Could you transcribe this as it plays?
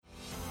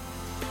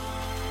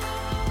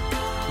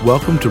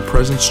Welcome to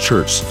Presence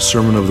Church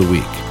Sermon of the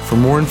Week. For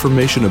more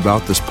information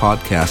about this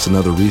podcast and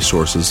other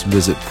resources,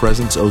 visit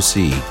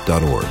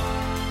presenceoc.org.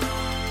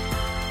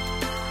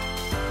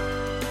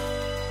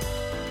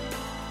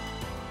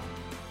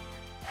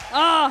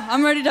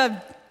 I'm ready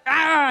to,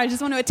 I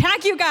just want to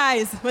attack you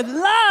guys with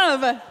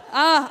love.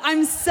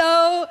 I'm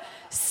so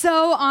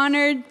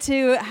honored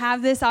to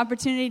have this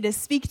opportunity to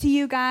speak to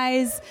you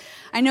guys.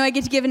 I know I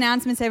get to give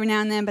announcements every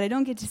now and then, but I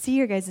don't get to see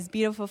your guys'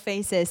 beautiful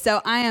faces.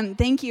 So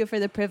thank you for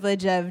the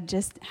privilege of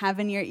just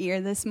having your ear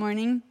this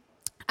morning.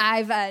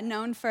 I've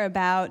known for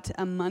about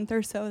a month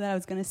or so that I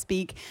was going to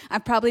speak.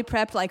 I've probably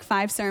prepped like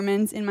 5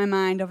 sermons in my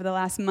mind over the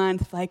last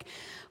month, like,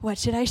 what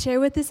should I share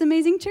with this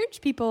amazing church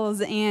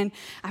peoples? And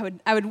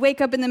I would wake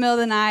up in the middle of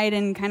the night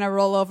and kind of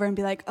roll over and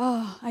be like,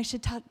 oh, I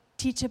should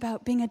teach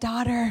about being a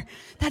daughter.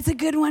 That's a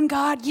good one,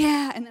 God,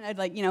 yeah. And then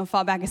I'd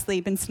fall back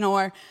asleep and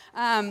snore.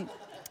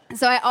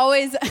 So I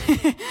always,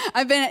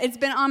 it's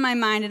been on my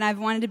mind, and I've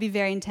wanted to be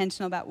very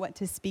intentional about what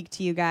to speak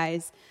to you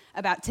guys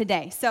about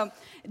today. So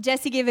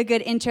Jesse gave a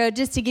good intro.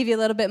 Just to give you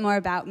a little bit more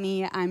about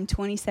me, I'm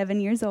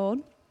 27 years old.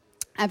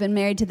 I've been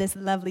married to this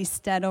lovely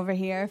stud over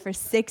here for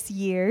 6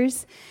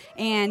 years,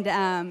 and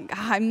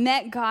I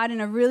met God in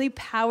a really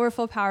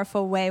powerful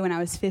way when I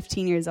was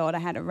 15 years old. I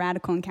had a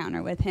radical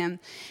encounter with him,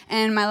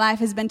 and my life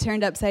has been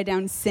turned upside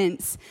down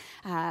since.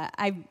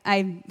 My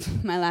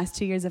last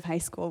 2 years of high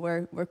school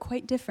were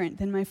quite different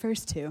than my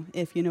first 2,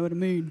 if you know what I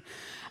mean.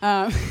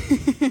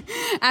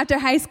 After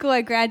high school,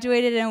 I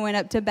graduated and went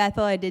up to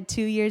Bethel. I did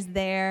 2 years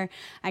there.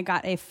 I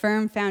got a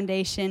firm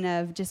foundation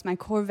of just my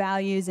core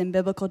values and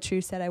biblical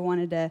truths that I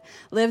wanted to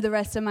live the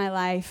rest of my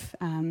life,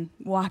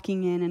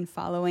 walking in and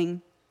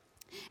following.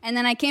 And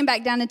then I came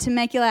back down to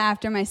Temecula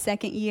after my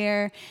second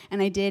year, and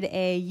I did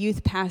a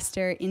youth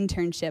pastor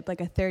internship,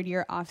 like a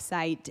third-year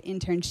off-site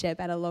internship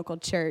at a local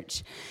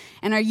church.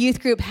 And our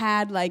youth group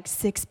had like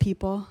 6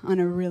 people on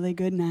a really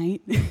good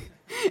night.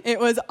 It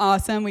was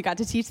awesome. We got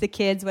to teach the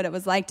kids what it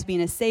was like to be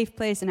in a safe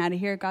place and how to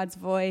hear God's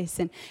voice.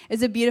 And it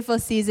was a beautiful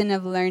season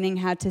of learning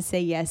how to say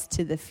yes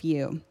to the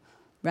few,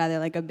 rather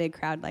like a big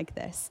crowd like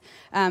this.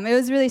 It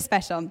was really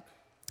special.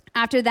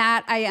 After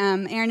that,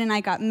 Aaron and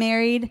I got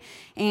married,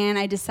 and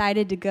I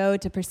decided to go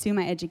to pursue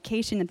my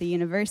education at the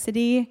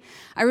university.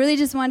 I really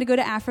just wanted to go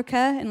to Africa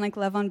and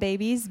love on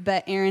babies,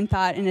 but Aaron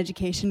thought an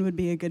education would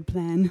be a good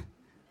plan.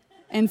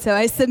 And so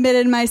I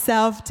submitted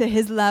myself to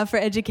his love for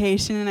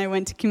education, and I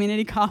went to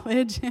community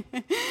college.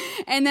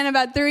 And then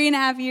about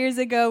 3.5 years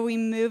ago, we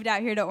moved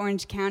out here to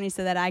Orange County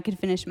so that I could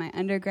finish my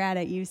undergrad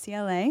at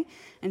UCLA,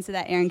 and so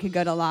that Aaron could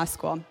go to law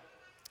school.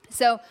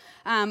 So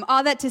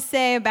all that to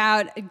say,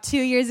 about 2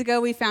 years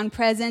ago, we found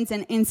Presence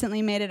and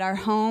instantly made it our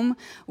home.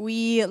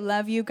 We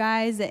love you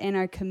guys and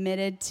are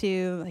committed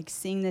to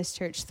seeing this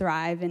church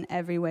thrive in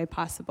every way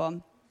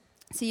possible.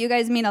 So you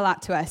guys mean a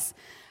lot to us.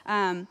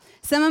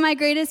 Some of my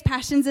greatest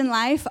passions in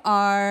life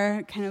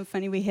are, kind of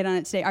funny we hit on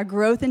it today, are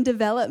growth and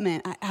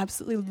development. I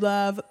absolutely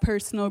love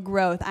personal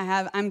growth.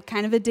 I'm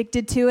kind of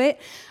addicted to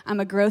it. I'm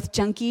a growth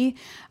junkie.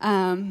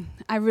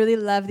 I really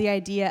love the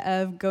idea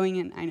of going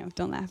in, I know,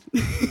 don't laugh.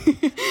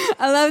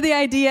 I love the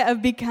idea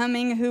of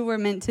becoming who we're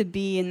meant to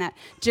be and that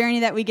journey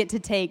that we get to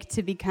take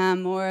to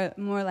become more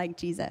like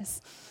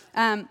Jesus.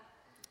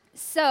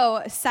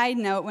 So, side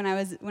note, when I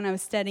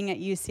was studying at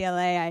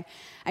UCLA,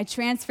 I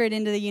transferred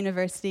into the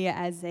university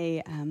as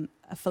a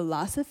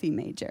philosophy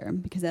major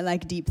because I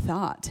like deep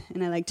thought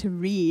and I like to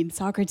read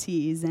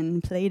Socrates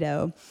and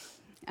Plato.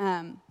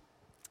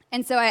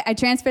 And so I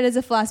transferred as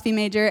a philosophy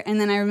major, and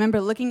then I remember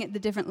looking at the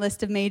different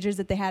list of majors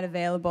that they had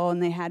available,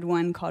 and they had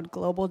one called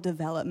Global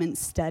Development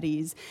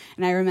Studies.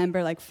 And I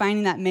remember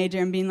finding that major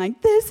and being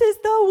like, this is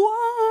the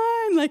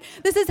one!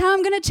 This is how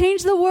I'm going to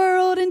change the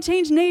world and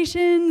change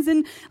nations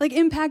and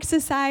impact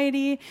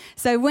society.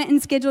 So I went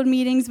and scheduled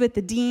meetings with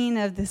the dean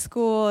of the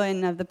school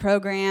and of the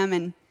program,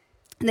 and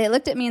they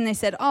looked at me and they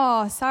said,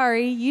 oh,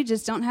 sorry, you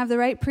just don't have the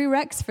right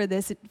prereqs for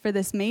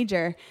this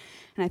major.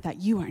 And I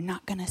thought, you are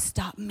not going to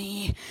stop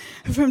me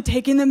from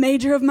taking the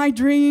major of my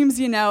dreams,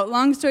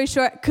 Long story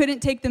short,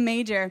 couldn't take the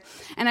major.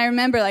 And I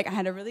remember, I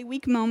had a really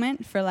weak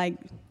moment for,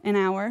 an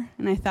hour.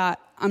 And I thought,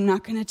 I'm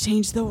not going to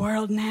change the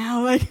world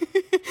now.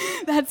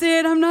 That's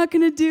it. I'm not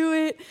going to do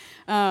it.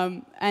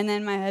 And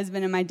then my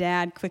husband and my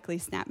dad quickly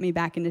snapped me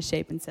back into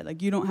shape and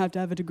said, you don't have to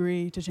have a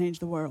degree to change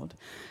the world.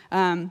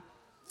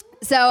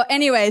 So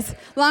anyways,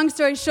 long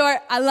story short,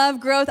 I love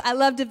growth. I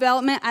love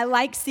development. I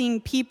like seeing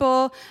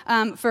people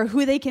for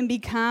who they can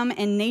become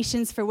and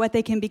nations for what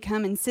they can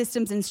become and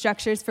systems and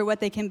structures for what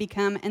they can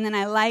become. And then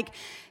I like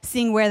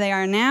seeing where they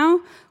are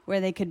now,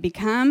 where they could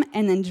become,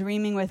 and then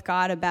dreaming with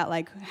God about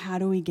how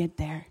do we get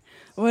there?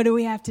 What do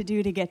we have to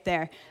do to get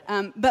there?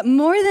 But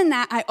more than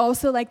that, I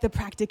also like the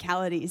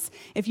practicalities.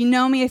 If you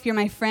know me, if you're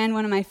my friend,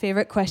 one of my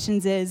favorite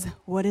questions is,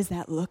 what does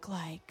that look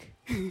like?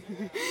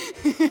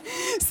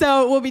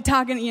 So we'll be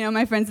talking,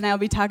 my friends and I will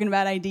be talking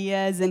about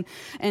ideas,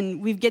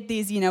 and we get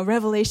these,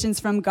 revelations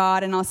from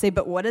God, and I'll say,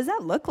 but what does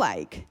that look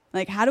like?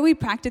 How do we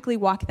practically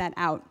walk that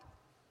out?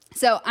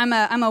 So I'm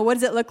a what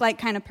does it look like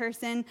kind of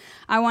person.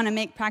 I want to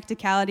make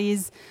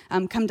practicalities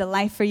come to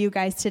life for you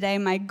guys today.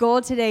 My goal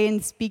today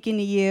in speaking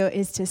to you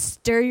is to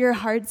stir your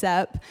hearts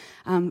up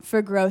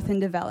for growth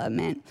and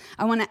development.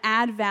 I want to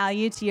add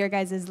value to your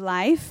guys'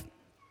 life.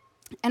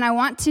 And I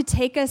want to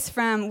take us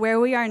from where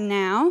we are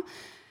now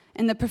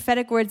and the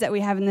prophetic words that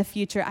we have in the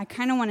future. I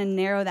kind of want to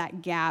narrow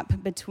that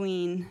gap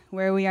between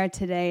where we are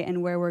today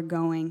and where we're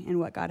going and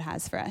what God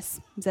has for us.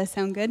 Does that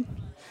sound good?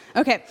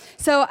 Okay,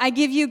 so I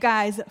give you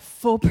guys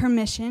full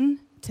permission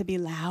to be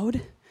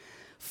loud,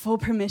 full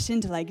permission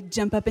to like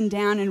jump up and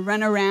down and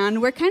run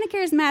around. We're kind of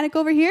charismatic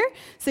over here,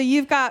 so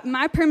you've got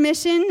my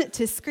permission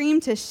to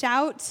scream, to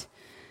shout,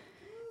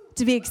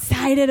 to be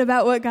excited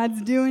about what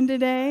God's doing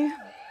today.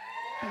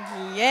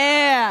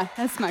 Yeah,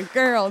 that's my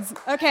girls.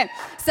 Okay,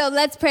 so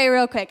let's pray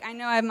real quick. I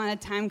know I'm on a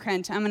time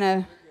crunch.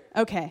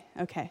 Okay.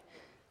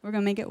 We're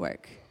going to make it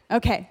work.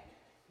 Okay,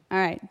 all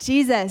right.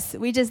 Jesus,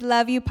 we just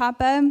love you,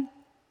 Papa.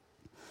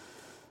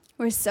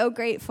 We're so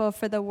grateful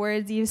for the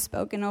words you've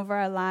spoken over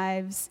our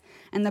lives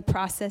and the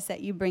process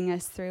that you bring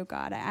us through,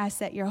 God. I ask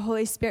that your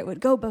Holy Spirit would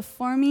go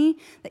before me,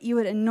 that you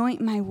would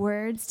anoint my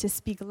words to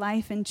speak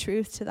life and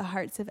truth to the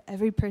hearts of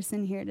every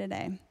person here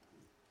today.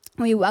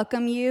 We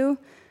welcome you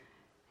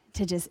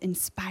to just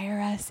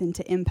inspire us and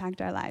to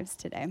impact our lives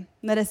today.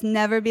 Let us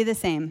never be the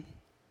same.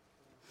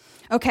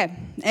 Okay,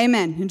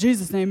 amen. In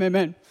Jesus' name,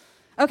 amen.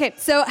 Okay,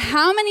 so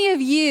how many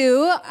of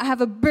you have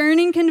a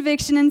burning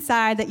conviction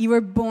inside that you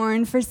were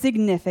born for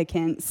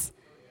significance?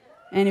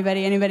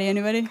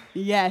 Anybody?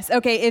 Yes.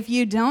 Okay, if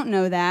you don't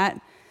know that,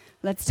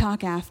 let's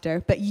talk after.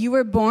 But you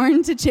were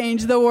born to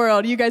change the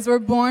world. You guys were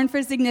born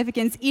for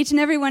significance. Each and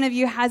every one of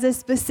you has a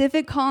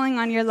specific calling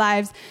on your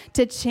lives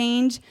to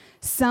change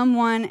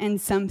someone and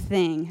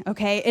something,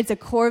 okay? It's a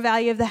core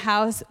value of the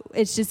house.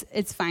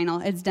 It's final.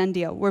 It's done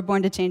deal. We're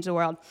born to change the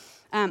world.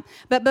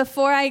 But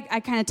before I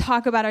kind of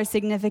talk about our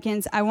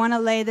significance, I want to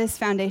lay this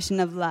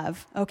foundation of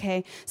love,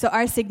 okay? So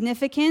our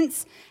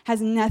significance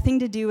has nothing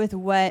to do with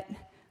what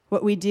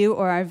we do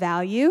or our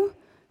value,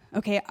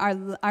 okay?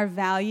 Our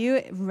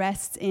value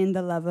rests in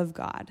the love of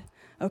God,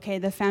 okay?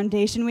 The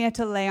foundation we have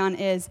to lay on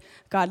is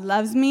God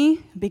loves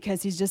me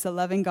because he's just a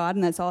loving God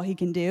and that's all he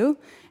can do,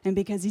 and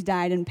because he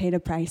died and paid a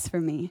price for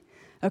me.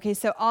 Okay,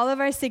 so all of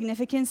our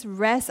significance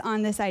rests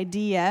on this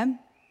idea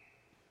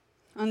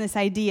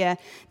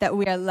that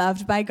we are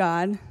loved by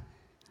God.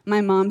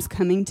 My mom's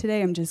coming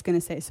today, I'm just going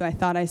to say, so I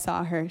thought I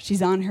saw her.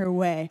 She's on her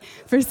way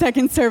for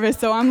second service,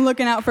 so I'm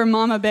looking out for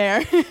Mama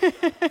Bear.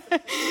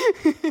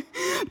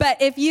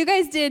 But if you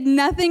guys did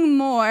nothing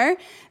more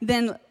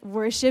than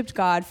worshiped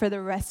God for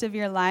the rest of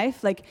your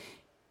life, like,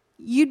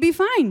 you'd be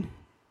fine.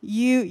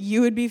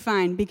 You would be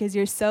fine because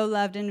you're so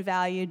loved and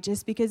valued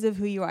just because of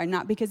who you are,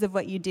 not because of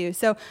what you do.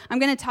 So I'm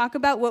going to talk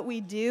about what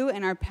we do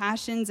and our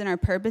passions and our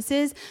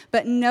purposes,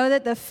 but know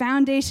that the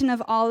foundation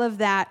of all of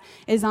that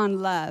is on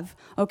love,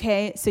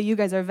 okay? So you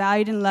guys are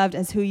valued and loved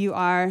as who you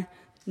are.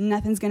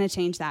 Nothing's going to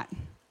change that.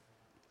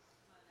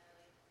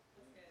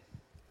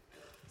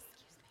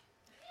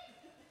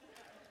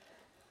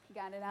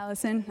 Got it,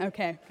 Allison?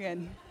 Okay,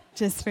 good.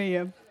 Just for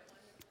you.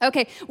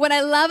 Okay, what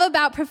I love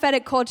about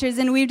prophetic cultures,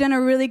 and we've done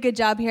a really good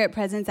job here at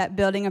Presence at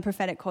building a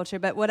prophetic culture,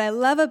 but what I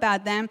love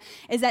about them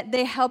is that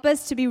they help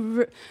us to be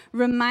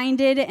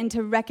reminded and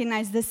to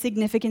recognize the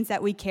significance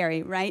that we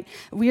carry, right?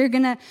 We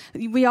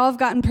all have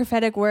gotten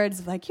prophetic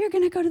words like, you're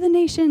going to go to the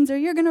nations, or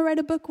you're going to write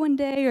a book one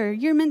day, or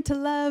you're meant to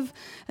love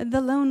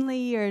the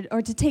lonely,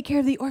 or to take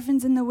care of the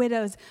orphans and the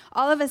widows.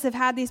 All of us have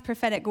had these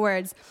prophetic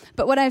words,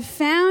 but what I've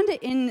found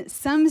in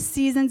some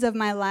seasons of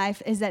my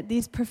life is that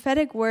these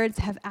prophetic words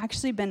have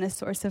actually been a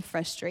source of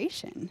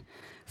frustration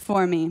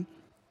for me,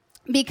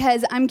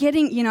 because I'm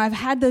getting, I've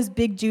had those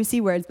big juicy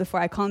words before.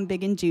 I call them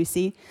big and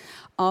juicy.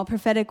 All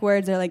prophetic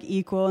words are like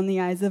equal in the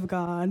eyes of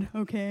God,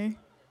 okay?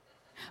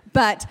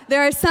 But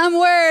there are some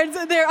words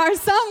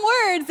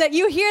that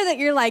you hear that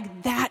you're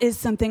like, that is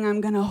something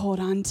I'm going to hold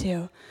on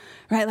to,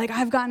 right? Like,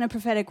 I've gotten a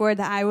prophetic word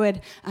that I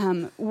would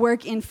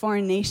work in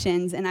foreign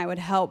nations and I would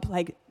help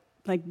like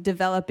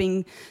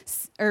developing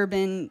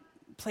urban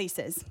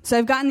places. So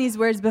I've gotten these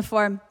words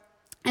before.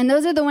 And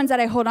those are the ones that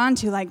I hold on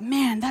to, like,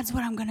 man, that's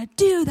what I'm going to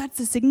do. That's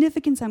the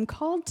significance I'm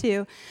called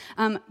to.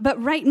 But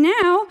right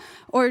now,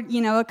 or,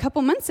 a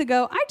couple months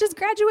ago, I just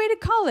graduated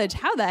college.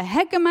 How the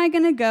heck am I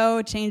going to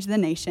go change the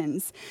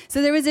nations?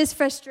 So there was this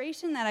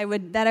frustration that I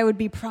would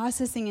be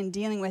processing and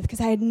dealing with,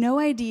 because I had no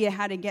idea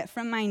how to get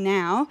from my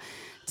now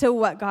to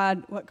what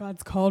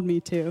God's called me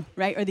to,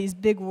 right? Or these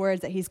big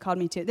words that he's called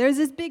me to. There's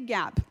this big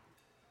gap.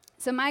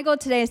 So my goal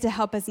today is to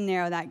help us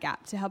narrow that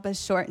gap, to help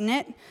us shorten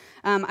it.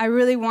 I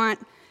really want...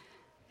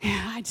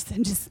 I'm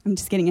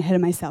just getting ahead of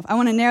myself. I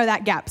want to narrow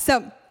that gap.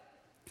 So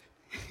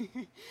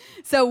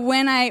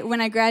when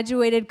I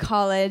graduated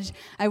college,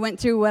 I went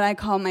through what I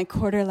call my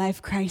quarter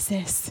life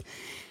crisis.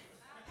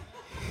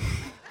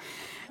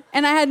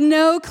 And I had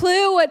no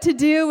clue what to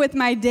do with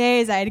my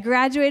days. I had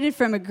graduated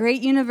from a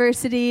great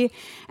university,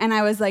 and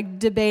I was like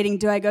debating,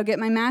 do I go get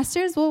my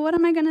master's? Well, what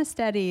am I going to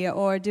study?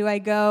 Or do I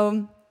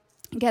go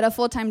get a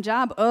full-time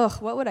job. Ugh,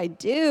 what would I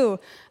do?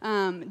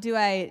 Do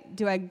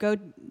I go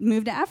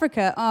move to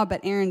Africa? Oh,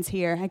 but Aaron's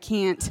here. I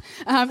can't.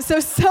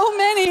 So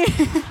many.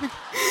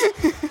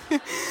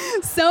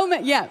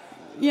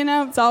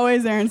 Yeah, it's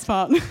always Aaron's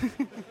fault.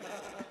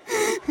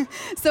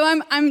 So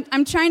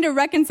I'm trying to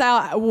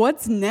reconcile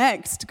what's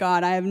next,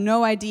 God. I have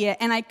no idea.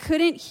 And I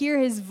couldn't hear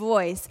his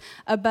voice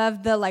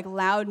above the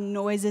loud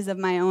noises of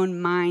my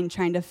own mind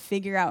trying to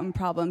figure out and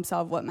problem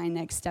solve what my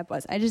next step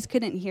was. I just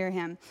couldn't hear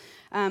him.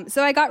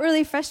 So I got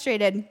really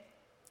frustrated.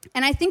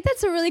 And I think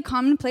that's a really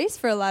common place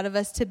for a lot of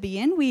us to be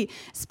in.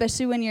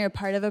 Especially when you're a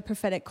part of a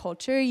prophetic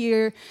culture,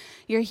 you're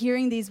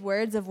hearing these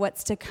words of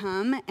what's to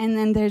come, and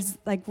then there's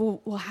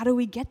well, how do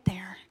we get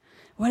there?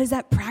 What does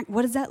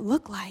that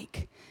look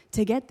like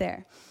to get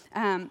there?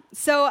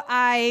 So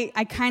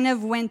I kind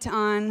of went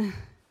on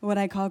what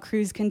I call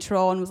cruise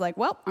control and was like,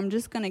 well, I'm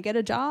just going to get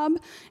a job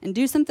and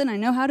do something I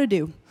know how to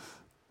do.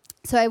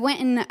 So I went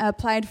and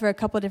applied for a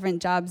couple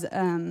different jobs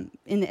in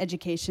the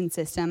education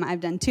system. I've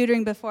done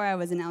tutoring before. I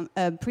was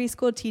a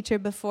preschool teacher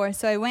before.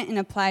 So I went and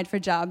applied for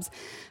jobs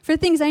for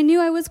things I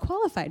knew I was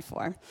qualified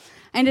for.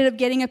 I ended up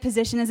getting a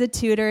position as a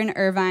tutor in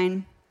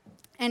Irvine.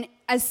 And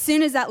as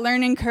soon as that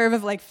learning curve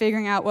of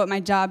figuring out what my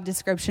job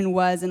description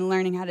was and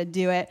learning how to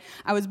do it,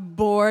 I was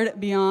bored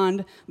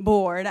beyond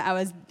bored. I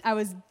was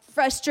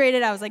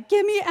frustrated. I was like,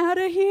 get me out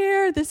of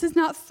here. This is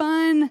not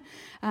fun.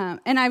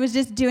 And I was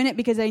just doing it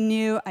because I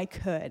knew I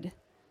could.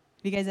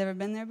 Have you guys ever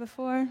been there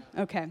before?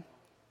 Okay.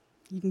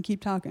 You can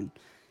keep talking.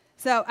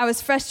 So I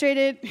was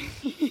frustrated.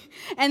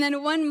 And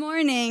then one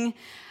morning,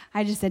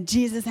 I just said,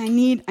 Jesus, I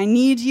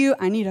need you.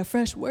 I need a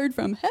fresh word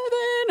from heaven.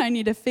 I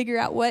need to figure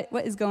out what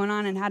is going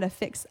on and how to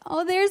fix.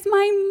 Oh, there's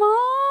my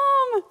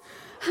mom.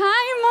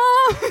 Hi,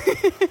 Mom.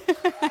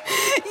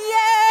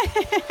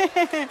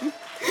 Yay.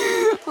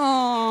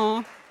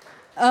 Oh,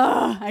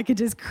 I could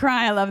just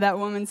cry. I love that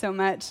woman so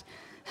much.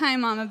 Hi,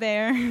 Mama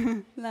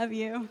Bear. Love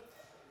you.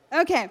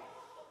 Okay.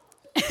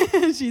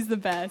 She's the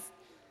best.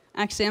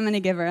 Actually, I'm going to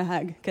give her a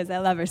hug because I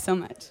love her so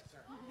much.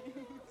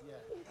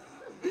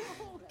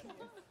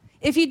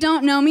 If you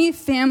don't know me,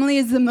 family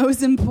is the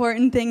most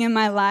important thing in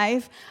my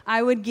life.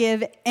 I would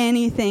give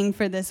anything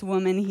for this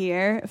woman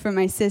here, for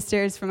my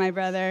sisters, for my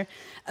brother.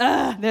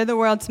 They're the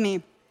world to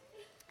me.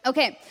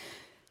 Okay,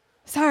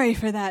 sorry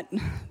for that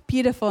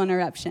beautiful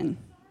interruption.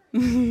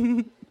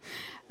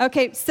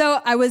 Okay,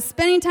 so I was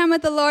spending time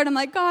with the Lord. I'm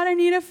like, God, I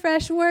need a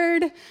fresh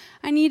word.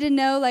 I need to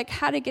know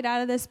how to get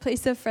out of this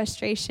place of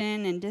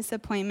frustration and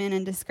disappointment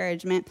and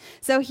discouragement.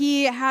 So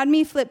he had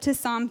me flip to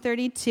Psalm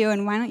 32,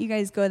 and why don't you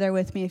guys go there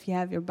with me if you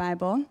have your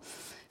Bible.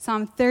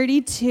 Psalm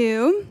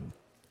 32.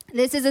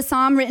 This is a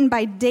psalm written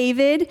by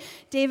David.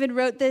 David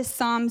wrote this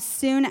psalm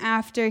soon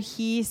after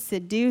he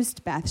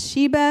seduced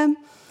Bathsheba.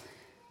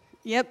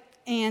 Yep,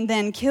 and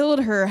then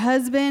killed her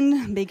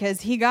husband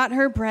because he got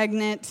her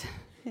pregnant.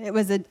 It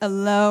was a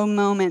low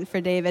moment for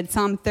David.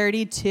 Psalm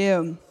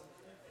 32.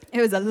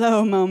 It was a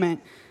low moment.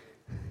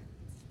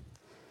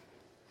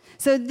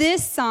 So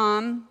this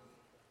psalm,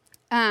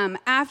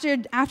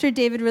 after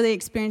David really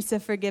experienced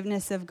the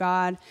forgiveness of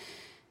God,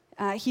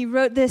 he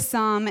wrote this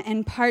psalm,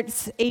 and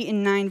parts 8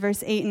 and 9,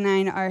 verse 8 and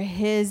 9, are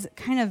his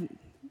kind of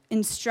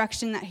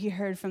instruction that he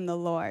heard from the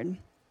Lord.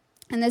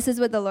 And this is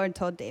what the Lord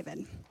told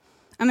David.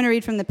 I'm going to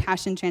read from the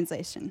Passion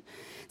Translation.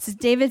 It says,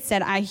 David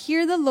said, I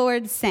hear the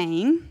Lord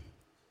saying,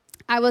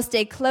 I will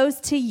stay close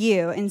to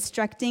you,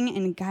 instructing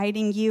and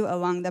guiding you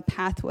along the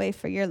pathway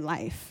for your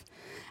life.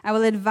 I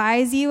will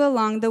advise you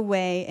along the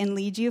way and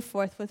lead you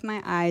forth with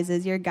my eyes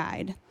as your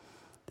guide.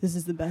 This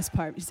is the best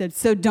part. He said,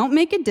 so don't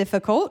make it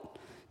difficult.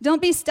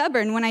 Don't be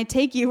stubborn when I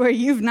take you where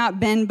you've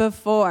not been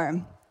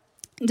before.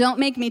 Don't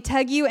make me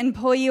tug you and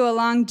pull you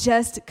along.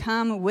 Just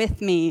come with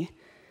me.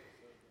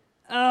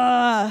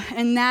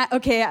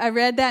 I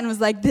read that and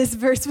was like, this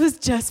verse was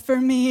just for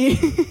me.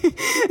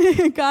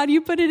 God,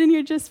 you put it in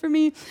here just for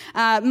me.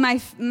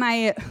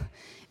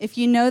 If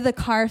you know the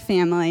Carr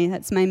family,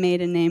 that's my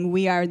maiden name,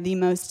 we are the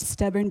most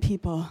stubborn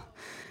people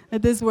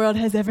that this world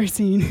has ever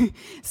seen.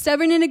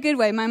 Stubborn in a good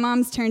way. My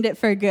mom's turned it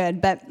for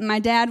good, but my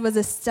dad was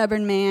a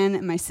stubborn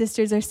man. My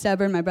sisters are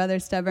stubborn. My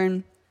brother's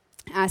stubborn.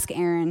 Ask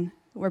Aaron.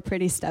 We're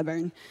pretty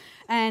stubborn.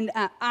 And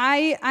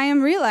I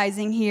am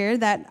realizing here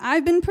that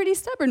I've been pretty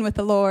stubborn with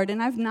the Lord,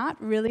 and I've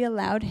not really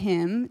allowed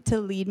him to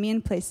lead me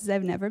in places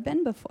I've never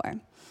been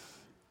before.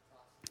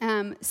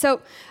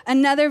 So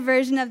another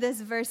version of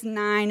this, verse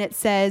 9, it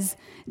says,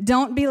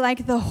 don't be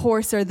like the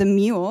horse or the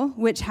mule,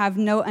 which have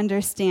no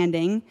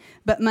understanding,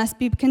 but must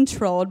be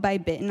controlled by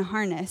bit and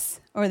harness,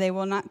 or they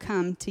will not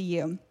come to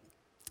you.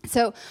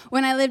 So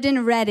when I lived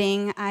in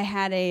Redding, I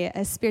had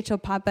a spiritual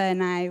papa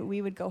and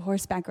we would go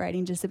horseback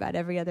riding just about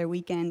every other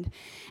weekend.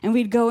 And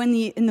we'd go in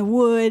the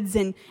woods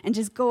and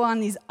just go on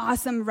these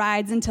awesome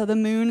rides until the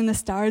moon and the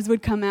stars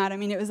would come out. I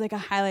mean, it was like a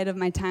highlight of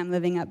my time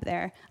living up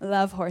there. I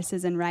love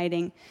horses and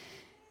riding.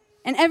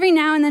 And every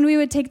now and then we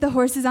would take the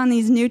horses on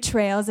these new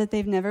trails that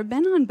they've never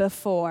been on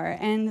before.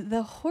 And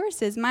the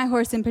horses, my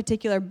horse in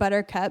particular,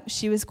 Buttercup,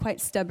 she was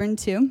quite stubborn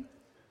too.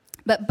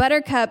 But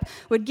Buttercup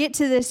would get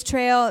to this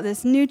trail,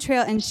 this new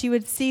trail, and she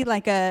would see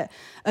like a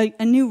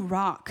new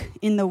rock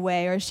in the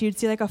way, or she would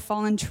see like a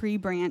fallen tree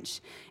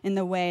branch in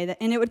the way.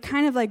 And it would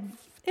kind of like,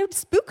 it would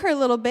spook her a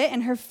little bit,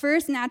 and her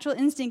first natural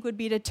instinct would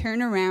be to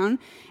turn around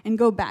and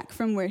go back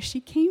from where she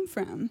came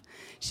from.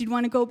 She'd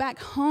want to go back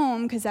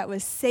home because that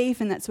was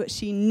safe and that's what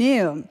she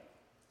knew.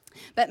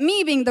 But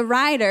me, being the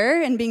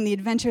rider and being the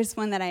adventurous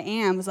one that I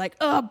am, was like,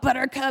 oh,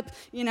 Buttercup.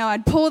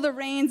 I'd pull the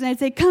reins and I'd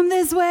say, come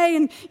this way,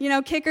 and,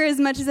 kick her as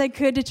much as I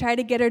could to try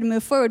to get her to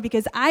move forward,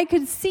 because I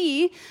could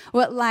see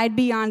what lied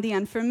beyond the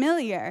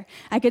unfamiliar.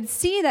 I could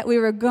see that we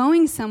were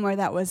going somewhere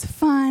that was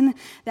fun,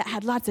 that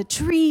had lots of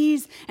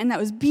trees, and that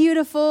was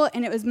beautiful,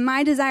 and it was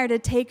my desire to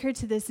take her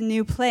to this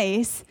new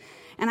place,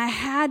 and I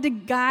had to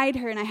guide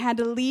her and I had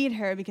to lead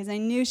her because I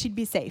knew she'd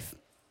be safe.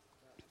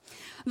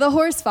 The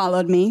horse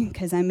followed me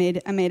because I made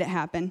it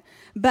happen.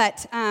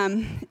 But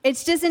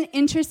it's just an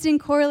interesting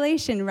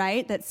correlation,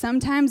 right? That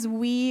sometimes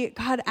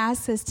God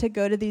asks us to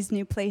go to these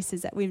new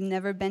places that we've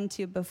never been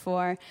to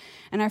before.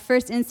 And our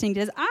first instinct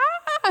is,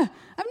 I've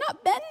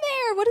not been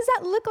there. What does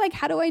that look like?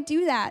 How do I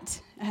do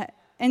that?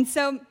 And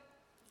so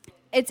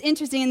it's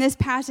interesting. In this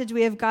passage,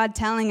 we have God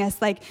telling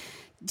us, like,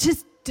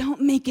 just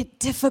don't make it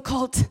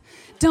difficult.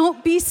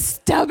 Don't be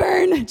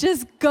stubborn.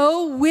 Just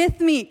go with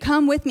me.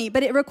 Come with me.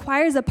 But it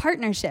requires a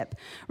partnership,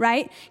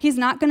 right? He's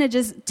not going to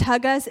just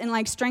tug us and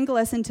like strangle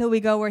us until we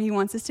go where he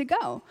wants us to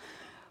go.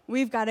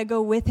 We've got to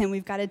go with him.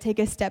 We've got to take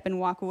a step and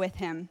walk with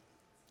him.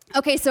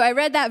 Okay, so I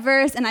read that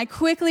verse and I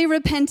quickly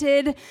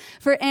repented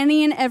for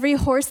any and every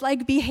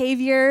horse-like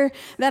behavior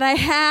that I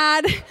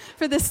had,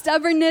 for the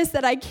stubbornness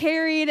that I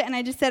carried, and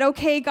I just said,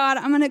 okay, God,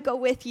 I'm going to go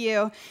with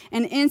you.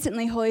 And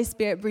instantly, Holy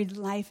Spirit breathed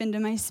life into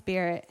my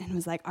spirit and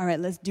was like, all right,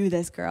 let's do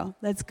this, girl.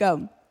 Let's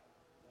go.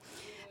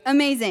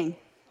 Amazing.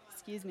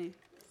 Excuse me.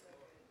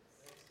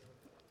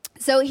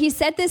 So he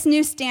set this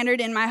new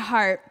standard in my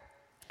heart,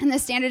 and the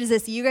standard is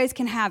this. You guys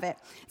can have it.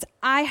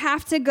 I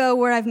have to go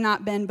where I've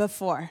not been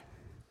before.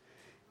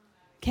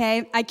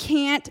 Okay, I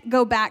can't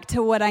go back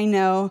to what I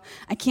know.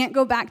 I can't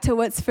go back to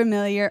what's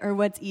familiar or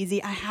what's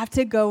easy. I have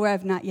to go where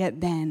I've not yet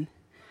been.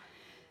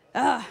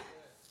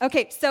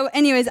 Okay, so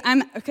anyways,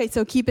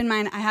 so keep in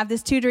mind, I have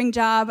this tutoring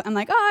job. I'm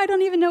like, I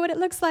don't even know what it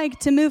looks like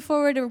to move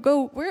forward or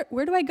go.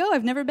 Where do I go?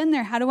 I've never been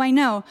there. How do I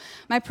know?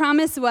 My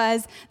promise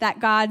was that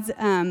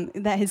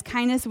that his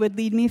kindness would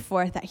lead me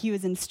forth, that he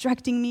was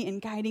instructing me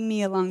and guiding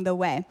me along the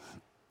way.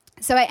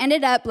 So I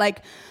ended up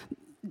like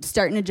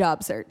starting a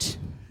job search.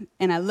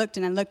 And I looked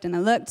and I looked and I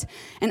looked.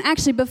 And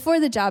actually, before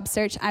the job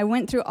search, I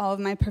went through all of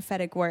my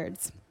prophetic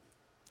words.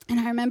 And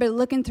I remember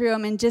looking through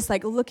them and just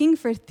like looking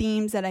for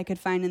themes that I could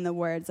find in the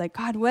words. Like,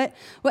 God, what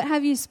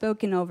have you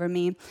spoken over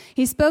me?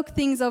 He spoke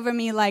things over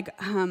me like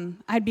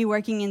I'd be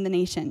working in the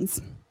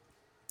nations,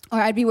 or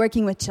I'd be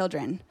working with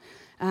children.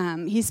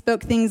 He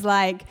spoke things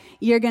like,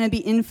 you're going to be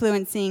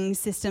influencing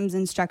systems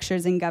and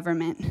structures in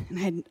government.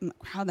 And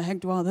how the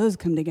heck do all those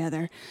come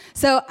together?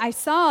 So I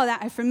saw that.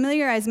 I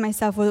familiarized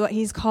myself with what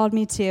he's called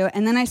me to,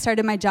 and then I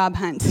started my job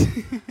hunt.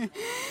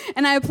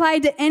 And I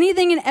applied to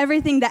anything and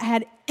everything that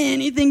had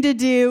anything to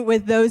do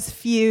with those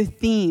few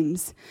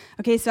themes.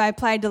 Okay, so I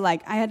applied to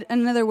I had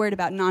another word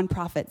about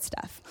nonprofit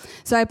stuff.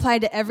 So I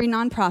applied to every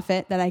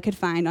nonprofit that I could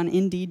find on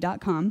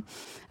Indeed.com.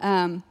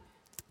 I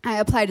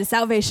applied to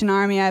Salvation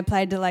Army. I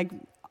applied to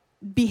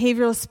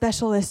behavioral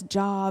specialist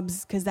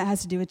jobs, because that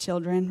has to do with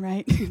children,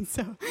 right?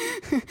 So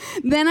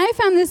then I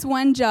found this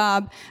one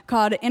job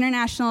called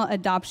International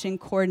Adoption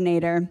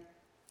Coordinator.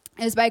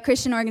 It was by a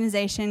Christian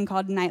organization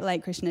called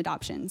Nightlight Christian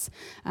Adoptions.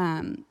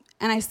 And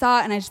I saw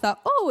it and I just thought,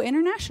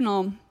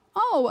 international.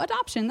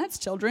 Adoption, that's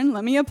children.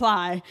 Let me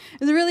apply. It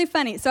was really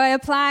funny. So I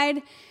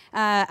applied.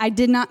 I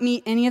did not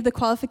meet any of the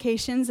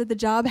qualifications that the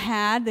job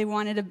had. They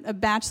wanted a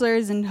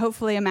bachelor's and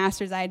hopefully a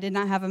master's. I did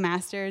not have a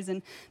master's.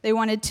 And they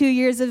wanted 2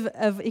 years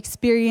of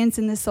experience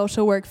in the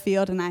social work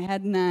field, and I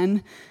had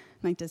none.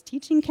 Does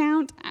teaching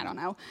count? I don't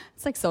know.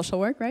 It's like social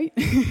work, right?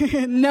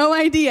 No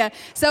idea.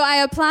 So I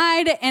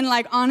applied, and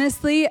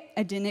honestly,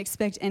 I didn't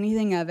expect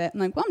anything of it.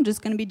 I'm I'm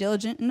just going to be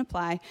diligent and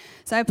apply.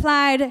 So I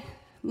applied.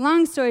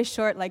 Long story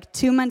short,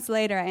 2 months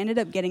later, I ended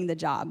up getting the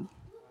job.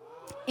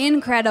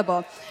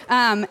 Incredible.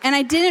 And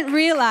I didn't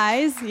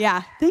realize,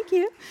 thank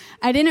you.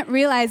 I didn't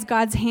realize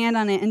God's hand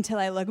on it until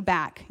I look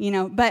back,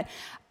 But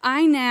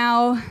I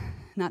now,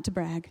 not to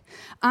brag,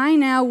 I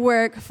now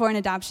work for an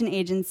adoption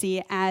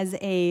agency as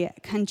a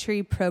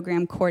country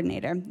program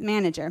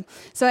manager.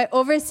 So I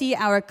oversee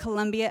our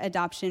Columbia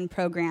adoption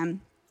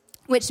program,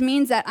 which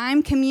means that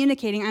I'm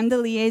the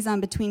liaison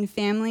between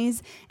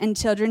families and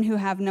children who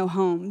have no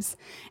homes.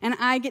 And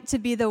I get to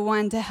be the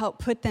one to help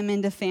put them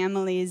into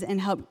families and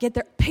help get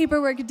their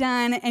paperwork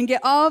done and get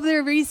all of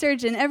their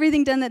research and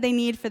everything done that they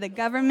need for the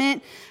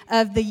government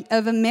of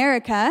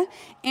America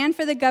and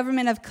for the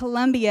government of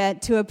Colombia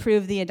to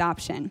approve the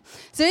adoption.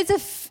 So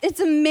it's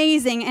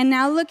amazing. And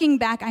now looking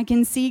back, I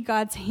can see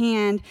God's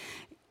hand.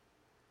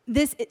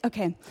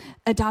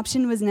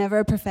 Adoption was never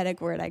a prophetic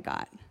word I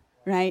got,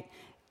 right?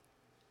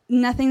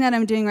 Nothing that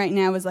I'm doing right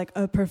now was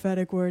a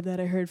prophetic word that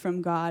I heard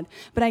from God.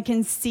 But I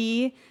can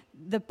see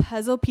the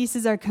puzzle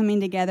pieces are coming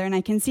together, and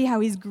I can see how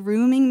he's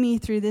grooming me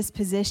through this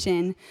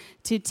position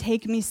to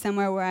take me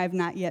somewhere where I've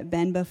not yet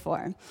been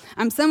before.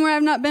 I'm somewhere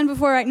I've not been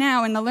before right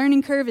now, and the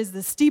learning curve is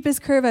the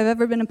steepest curve I've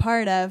ever been a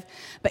part of,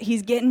 but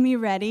he's getting me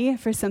ready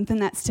for something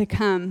that's to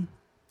come.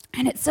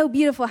 And it's so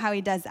beautiful how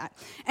he does that.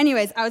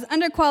 Anyways, I was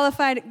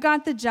underqualified,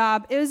 got the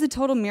job. It was a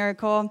total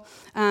miracle.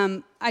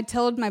 I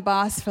told my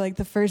boss for like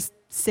the first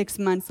 6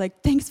 months,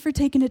 like, thanks for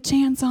taking a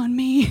chance on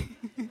me.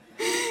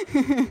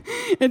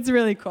 It's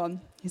really cool.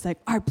 He's like,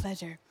 our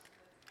pleasure.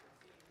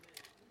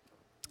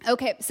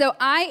 Okay, so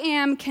I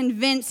am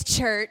convinced,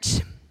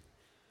 church,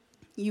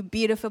 you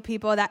beautiful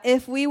people, that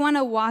if we want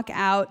to walk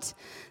out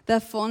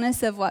the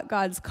fullness of what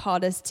God's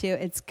called us to,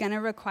 it's going to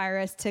require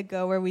us to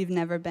go where we've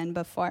never been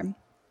before.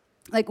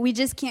 Like, we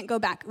just can't go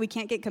back. We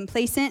can't get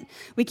complacent.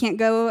 We can't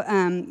go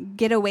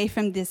get away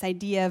from this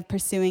idea of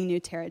pursuing new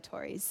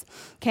territories.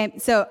 Okay,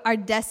 so our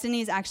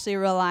destinies actually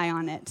rely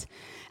on it.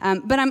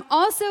 But I'm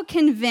also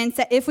convinced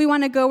that if we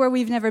want to go where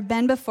we've never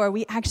been before,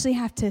 we actually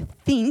have to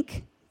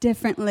think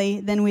differently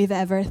than we've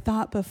ever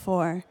thought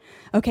before.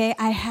 Okay,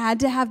 I had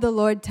to have the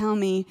Lord tell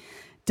me,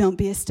 don't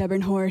be a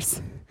stubborn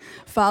horse.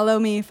 Follow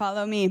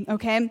me,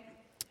 okay?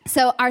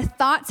 So our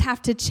thoughts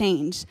have to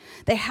change.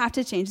 They have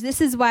to change.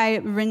 This is why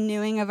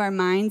renewing of our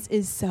minds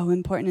is so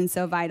important and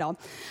so vital.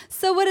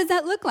 So what does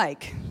that look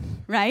like,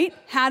 right?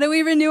 How do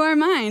we renew our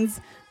minds?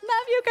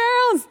 Love you,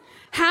 girls.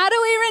 How do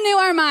we renew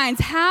our minds?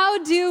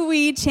 How do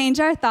we change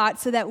our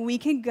thoughts so that we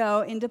can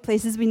go into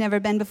places we've never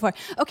been before?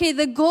 Okay,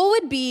 the goal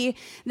would be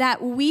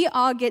that we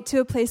all get to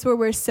a place where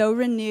we're so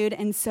renewed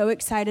and so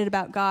excited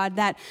about God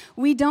that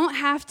we don't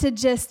have to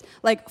just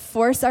like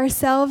force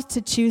ourselves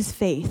to choose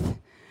faith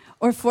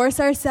or force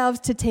ourselves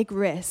to take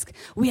risk.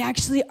 We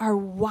actually are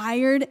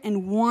wired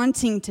and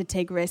wanting to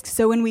take risks.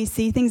 So when we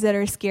see things that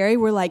are scary,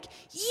 we're like,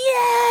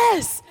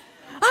 yes,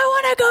 I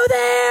want to go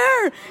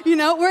there. You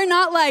know, we're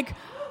not like,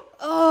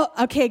 oh,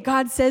 okay,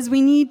 God says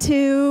we need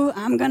to.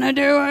 I'm going to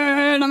do it.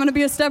 I'm going to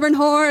be a stubborn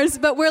horse.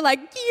 But we're like,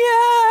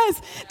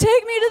 yes,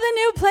 take me to the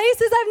new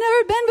places I've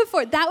never been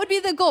before. That would be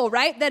the goal,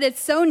 right? That it's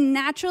so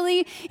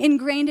naturally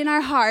ingrained in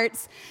our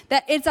hearts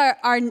that it's our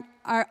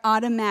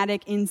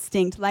automatic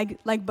instinct.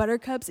 Like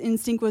Buttercup's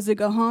instinct was to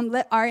go home.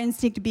 Let our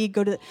instinct be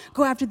go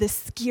after the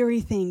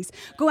scary things.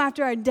 Go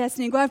after our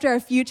destiny. Go after our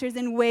futures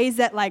in ways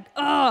that like,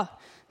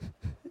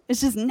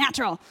 it's just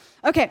natural.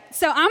 Okay,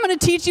 so I'm going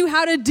to teach you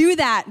how to do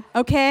that,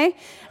 okay?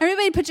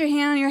 Everybody put your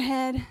hand on your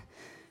head.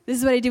 This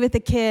is what I do with the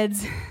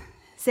kids.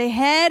 Say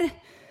head,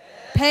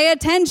 pay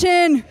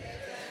attention.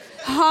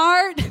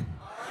 Heart,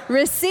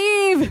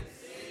 receive.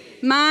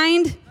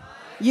 Mind,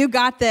 you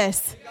got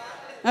this.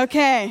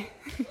 Okay.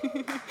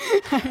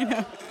 I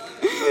know.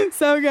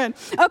 So good.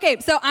 Okay,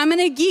 so I'm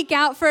going to geek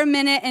out for a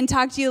minute and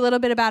talk to you a little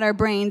bit about our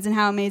brains and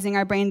how amazing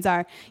our brains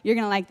are. You're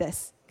going to like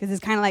this because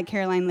it's kind of like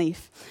Caroline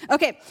Leaf.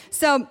 Okay,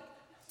 so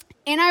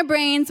in our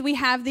brains, we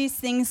have these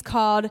things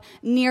called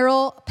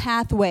neural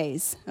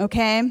pathways,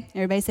 okay?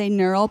 Everybody say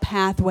neural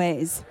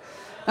pathways.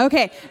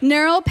 Okay,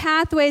 neural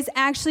pathways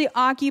actually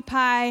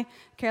occupy,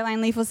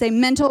 Caroline Leaf will say,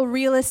 mental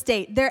real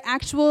estate.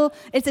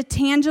 It's a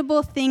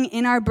tangible thing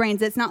in our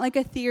brains. It's not like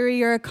a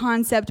theory or a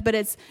concept, but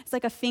it's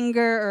like a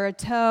finger or a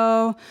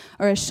toe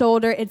or a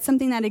shoulder. It's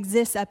something that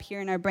exists up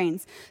here in our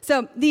brains.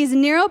 So these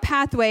neural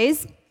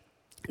pathways,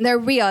 they're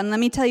real, and let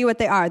me tell you what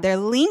they are. They're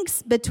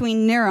links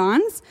between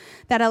neurons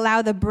that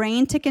allow the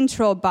brain to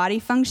control body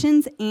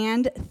functions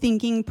and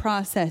thinking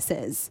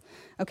processes.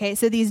 Okay,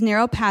 so these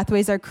neural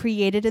pathways are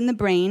created in the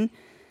brain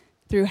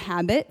through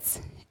habits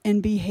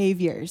and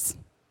behaviors.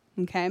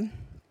 Okay?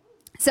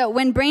 So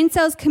when brain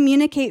cells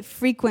communicate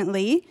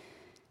frequently,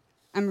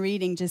 I'm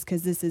reading just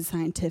because this is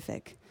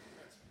scientific.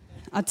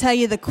 I'll tell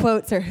you the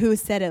quotes or who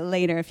said it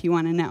later if you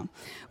want to know.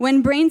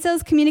 When brain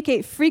cells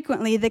communicate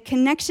frequently, the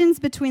connections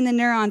between the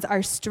neurons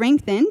are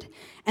strengthened,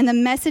 and the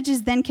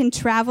messages then can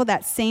travel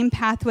that same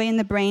pathway in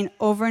the brain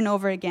over and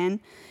over again,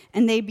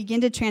 and they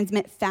begin to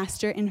transmit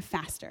faster and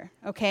faster,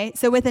 okay?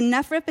 So with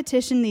enough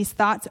repetition, these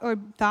thoughts or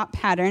thought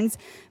patterns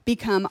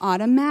become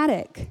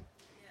automatic,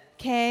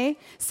 okay?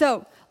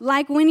 So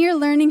like when you're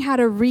learning how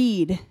to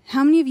read,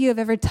 how many of you have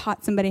ever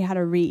taught somebody how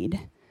to read?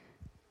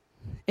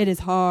 It is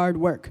hard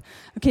work.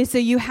 Okay, so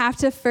you have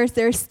to first,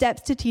 there are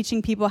steps to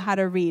teaching people how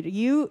to read.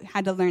 You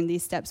had to learn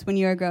these steps when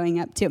you were growing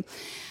up too.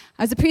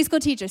 I was a preschool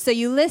teacher, so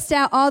you list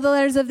out all the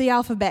letters of the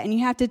alphabet, and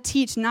you have to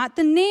teach not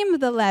the name of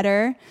the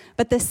letter,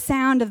 but the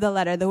sound of the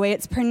letter, the way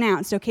it's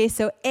pronounced, okay?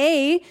 So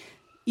A,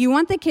 you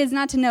want the kids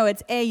not to know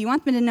it's A, you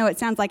want them to know it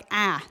sounds like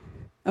ah,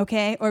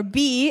 okay? Or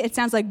B, it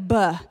sounds like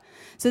buh.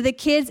 So the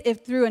kids,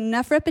 if through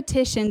enough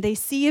repetition, they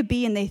see a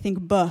B and they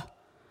think buh,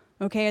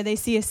 okay? Or they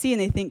see a C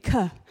and they think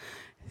kuh.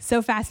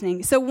 So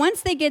fascinating. So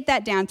once they get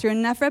that down through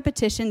enough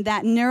repetition,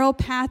 that neural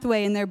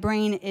pathway in their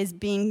brain is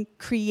being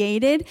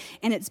created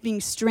and it's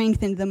being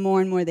strengthened the more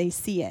and more they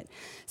see it.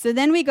 So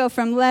then we go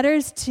from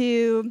letters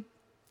to,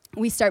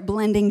 we start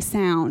blending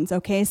sounds,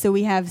 okay? So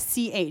we have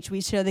CH.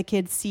 We show the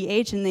kids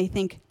CH and they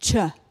think ch.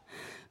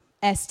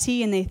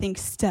 ST and they think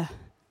st.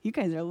 You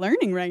guys are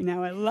learning right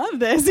now. I love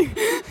this.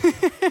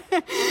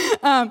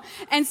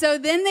 And so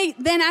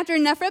then after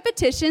enough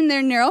repetition,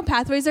 their neural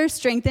pathways are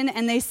strengthened,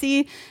 and they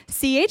see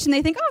CH, and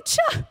they think, oh,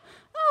 cha,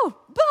 oh,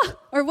 bah,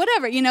 or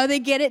whatever. They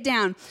get it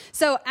down.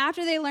 So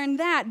after they learn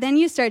that, then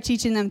you start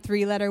teaching them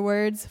 3-letter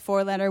words,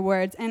 4-letter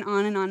words, and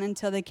on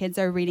until the kids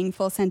are reading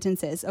full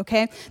sentences,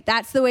 okay?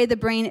 That's the way the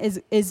brain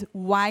is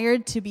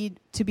wired to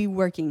be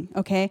working,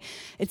 okay?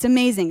 It's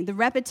amazing. The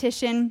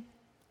repetition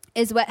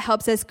is what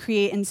helps us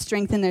create and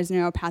strengthen those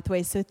neural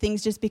pathways, so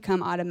things just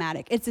become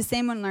automatic. It's the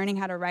same when learning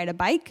how to ride a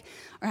bike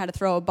or how to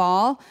throw a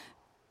ball.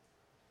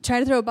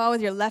 Try to throw a ball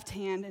with your left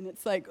hand, and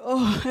it's like,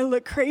 oh, I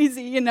look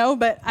crazy,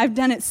 but I've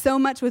done it so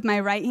much with my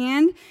right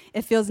hand,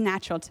 it feels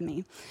natural to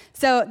me.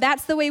 So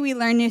that's the way we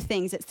learn new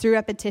things. It's through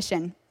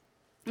repetition.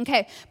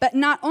 Okay, but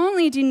not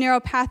only do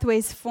neural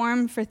pathways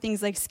form for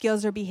things like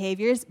skills or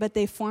behaviors, but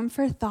they form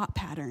for thought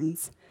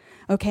patterns.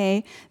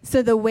 Okay,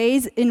 so the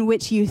ways in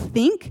which you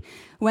think,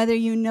 whether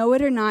you know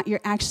it or not,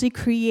 you're actually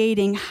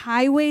creating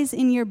highways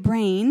in your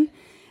brain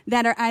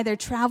that are either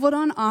traveled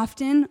on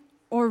often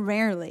or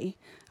rarely.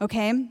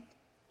 Okay,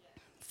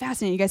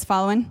 fascinating. You guys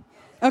following?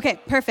 Okay,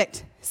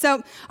 perfect.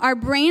 So our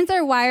brains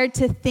are wired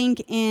to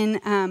think in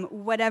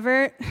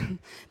whatever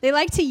they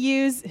like to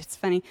use. It's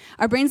funny.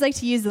 Our brains like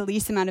to use the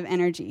least amount of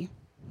energy.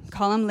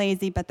 Call them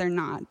lazy, but they're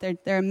not.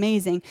 They're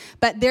amazing.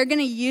 But they're going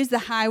to use the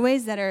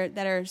highways that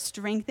are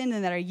strengthened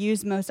and that are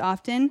used most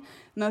often,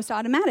 most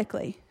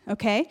automatically.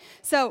 Okay?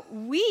 So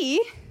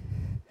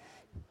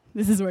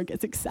this is where it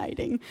gets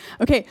exciting.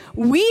 Okay,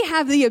 we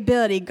have the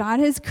ability,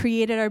 God has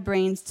created our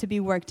brains to be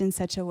worked in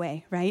such a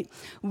way, right?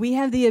 We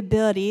have the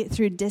ability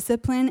through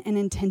discipline and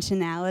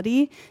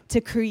intentionality to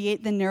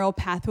create the neural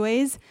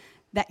pathways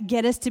that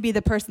get us to be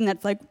the person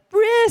that's like,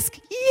 risk,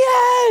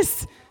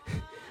 yes!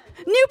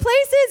 New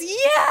places,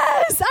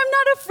 yes, I'm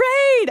not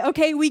afraid.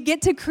 Okay, we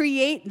get to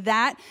create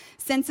that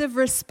sense of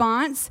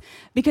response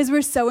because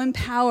we're so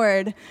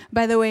empowered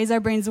by the ways our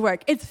brains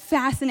work. It's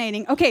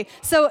fascinating. Okay,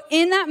 so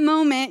in that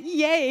moment,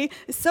 yay,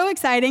 it's so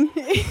exciting.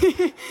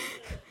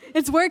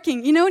 It's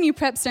working. When you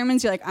prep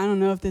sermons, you're like, I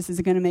don't know if this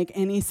is going to make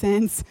any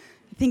sense.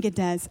 I think it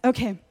does.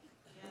 Okay.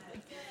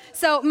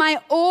 So I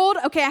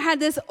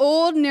had this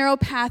old neural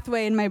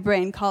pathway in my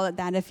brain, call it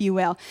that if you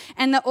will.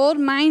 And the old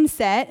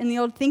mindset and the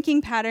old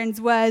thinking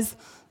patterns was,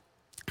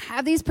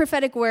 have these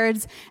prophetic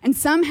words, and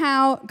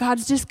somehow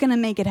God's just going to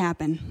make it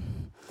happen.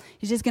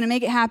 He's just going to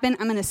make it happen.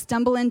 I'm going to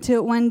stumble into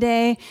it one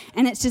day,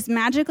 and it's just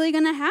magically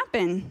going to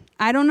happen.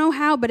 I don't know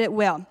how, but it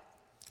will.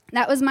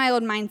 That was my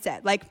old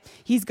mindset. Like,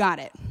 he's got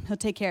it. He'll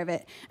take care of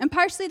it. And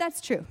partially that's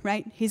true,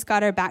 right? He's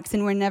got our backs,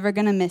 and we're never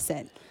going to miss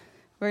it.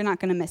 We're not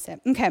going to miss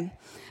it. Okay.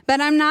 But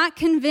I'm not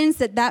convinced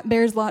that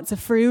bears lots of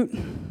fruit.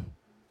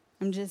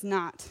 I'm just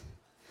not.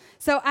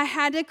 So I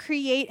had to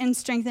create and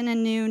strengthen a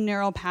new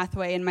neural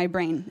pathway in my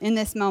brain in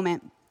this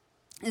moment.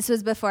 This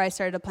was before I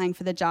started applying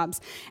for the jobs.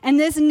 And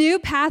this new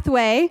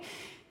pathway,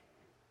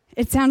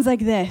 it sounds like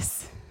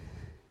this.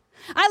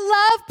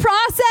 I love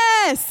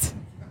process.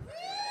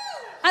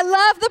 I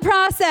love the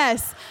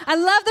process. I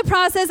love the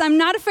process. I'm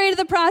not afraid of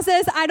the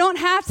process. I don't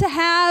have to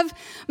have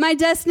my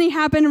destiny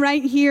happen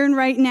right here and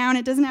right now, and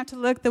it doesn't have to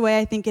look the way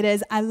I think it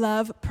is. I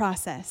love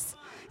process,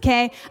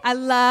 okay? I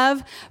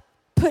love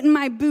putting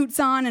my boots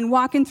on and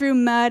walking through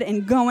mud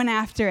and going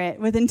after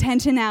it with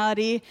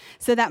intentionality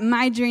so that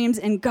my dreams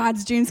and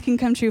God's dreams can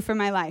come true for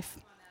my life.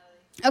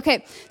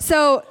 Okay,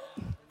 so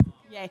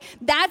yay.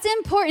 That's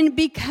important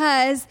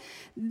because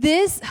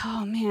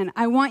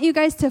I want you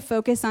guys to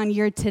focus on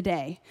your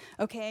today,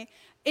 okay?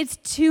 It's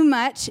too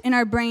much in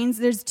our brains.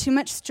 There's too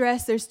much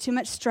stress. There's too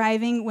much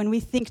striving when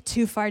we think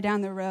too far down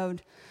the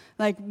road.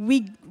 Like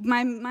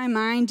my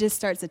mind just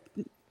starts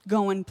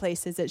going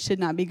places it should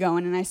not be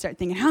going, and I start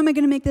thinking, how am I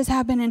going to make this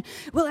happen? And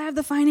will I have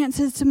the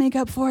finances to make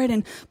up for it?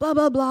 And blah,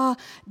 blah, blah.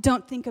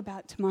 Don't think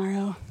about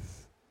tomorrow.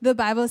 The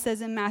Bible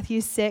says in Matthew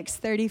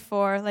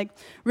 6:34,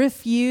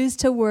 refuse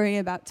to worry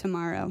about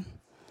tomorrow.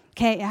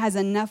 Okay, it has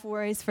enough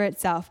worries for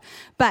itself.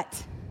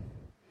 But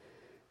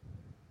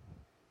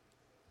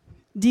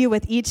deal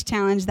with each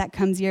challenge that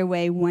comes your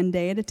way one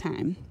day at a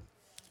time.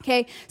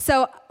 Okay,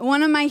 so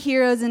one of my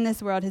heroes in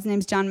this world, his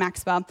name's John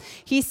Maxwell,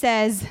 he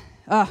says,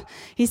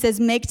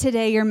 make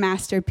today your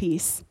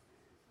masterpiece.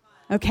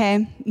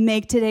 Okay,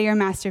 make today your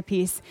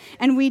masterpiece.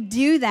 And we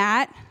do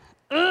that.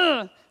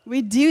 Put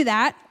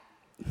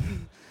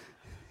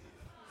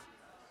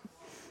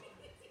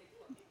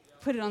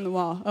it on the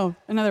wall. Oh,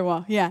 another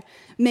wall. Yeah.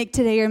 Make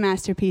today your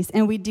masterpiece.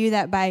 And we do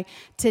that by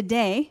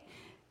today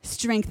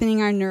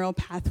strengthening our neural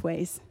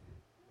pathways.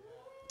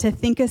 To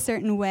think a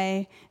certain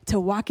way, to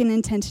walk in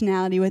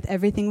intentionality with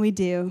everything we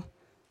do,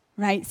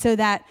 right? So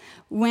that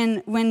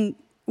when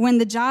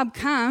the job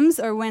comes,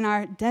 or when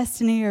our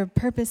destiny or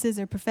purposes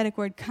or prophetic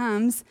word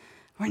comes,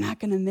 we're not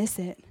going to miss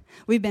it.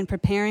 We've been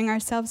preparing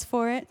ourselves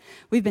for it.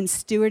 We've been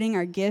stewarding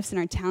our gifts and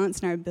our talents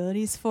and our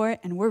abilities for it,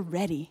 and we're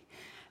ready.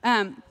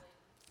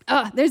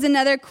 There's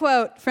another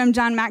quote from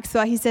John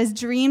Maxwell. He says,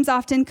 dreams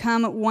often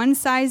come one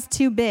size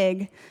too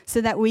big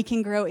so that we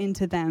can grow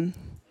into them.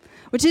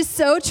 which is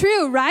so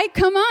true, right?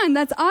 Come on,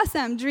 that's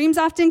awesome. Dreams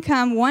often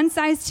come one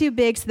size too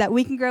big so that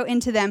we can grow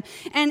into them.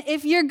 And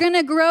if you're going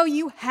to grow,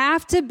 you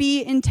have to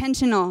be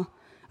intentional,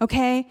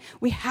 okay?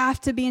 We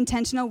have to be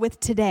intentional with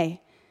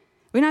today.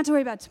 We don't have to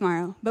worry about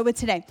tomorrow, but with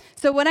today.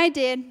 So what I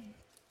did,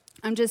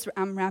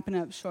 I'm wrapping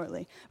up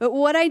shortly. But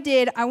what I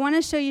did, I want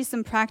to show you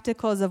some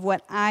practicals of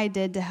what I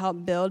did to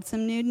help build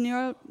some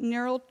new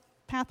neural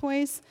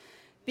pathways.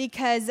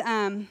 Because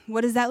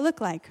what does that look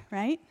like,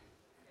 right?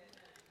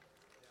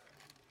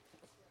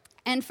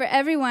 And for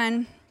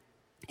everyone,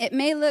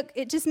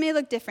 it just may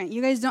look different.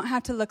 You guys don't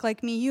have to look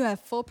like me. You have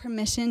full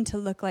permission to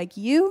look like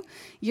you.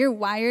 You're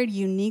wired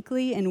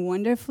uniquely and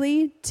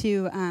wonderfully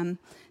to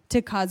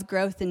cause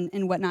growth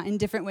and whatnot in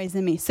different ways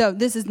than me. So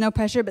this is no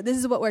pressure, but this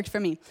is what worked for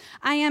me.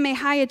 I am a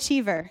high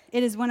achiever.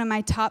 It is one of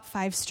my top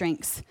 5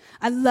 strengths.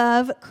 I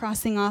love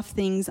crossing off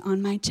things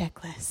on my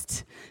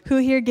checklist. Who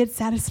here gets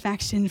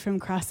satisfaction from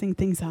crossing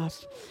things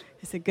off?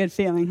 It's a good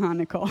feeling, huh,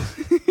 Nicole?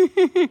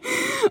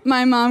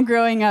 My mom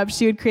growing up,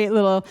 she would create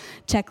little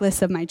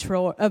checklists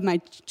of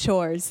my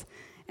chores.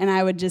 And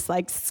I would just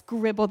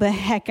scribble the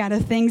heck out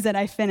of things that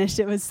I finished.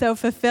 It was so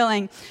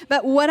fulfilling.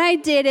 But what I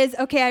did is,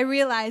 I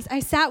realized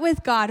I sat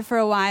with God for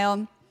a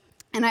while.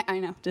 And I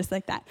know, just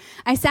like that.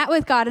 I sat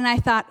with God and I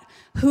thought,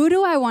 who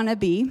do I want to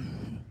be?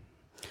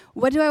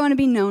 What do I want to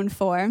be known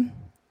for?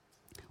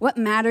 What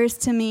matters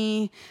to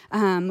me?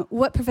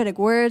 What prophetic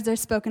words are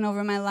spoken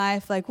over my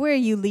life? Where are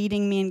you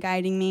leading me and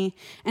guiding me?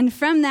 And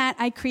from that,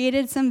 I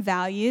created some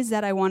values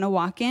that I want to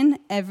walk in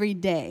every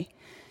day.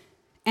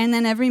 And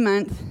then every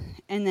month.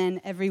 And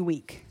then every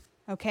week,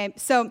 okay?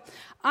 So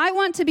I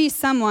want to be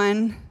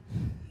someone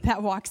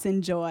that walks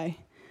in joy,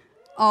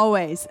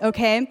 always,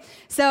 okay?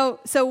 So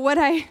what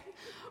I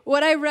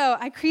wrote,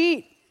 I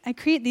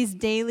create these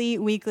daily,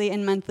 weekly,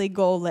 and monthly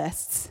goal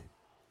lists.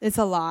 It's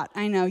a lot,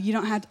 I know. You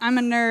don't have to, I'm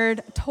a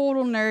nerd,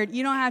 total nerd.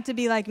 You don't have to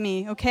be like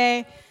me,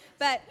 okay?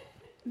 But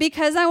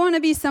because I want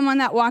to be someone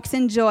that walks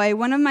in joy,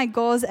 one of my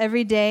goals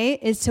every day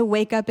is to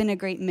wake up in a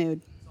great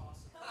mood.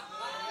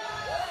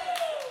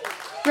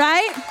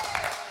 Right?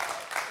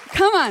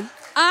 Come on.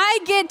 I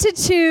get to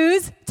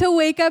choose to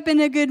wake up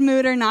in a good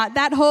mood or not.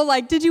 That whole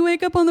did you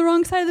wake up on the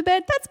wrong side of the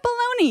bed? That's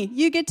baloney.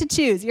 You get to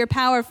choose. You're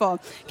powerful.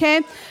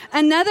 Okay?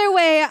 Another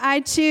way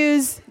I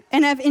choose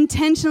and have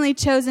intentionally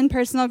chosen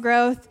personal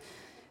growth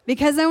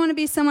because I want to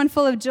be someone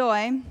full of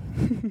joy.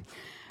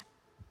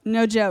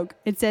 No joke.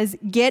 It says,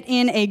 get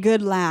in a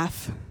good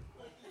laugh.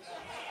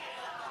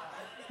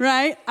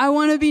 Right? I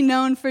want to be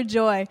known for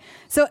joy.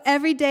 So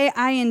every day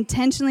I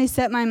intentionally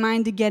set my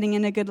mind to getting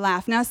in a good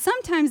laugh. Now,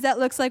 sometimes that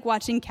looks like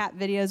watching cat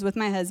videos with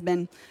my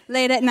husband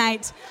late at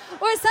night.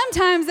 Or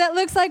sometimes that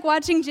looks like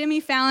watching Jimmy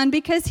Fallon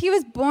because he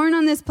was born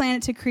on this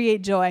planet to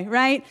create joy,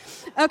 right?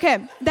 Okay,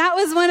 that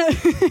was one of...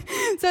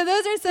 So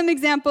those are some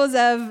examples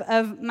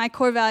of my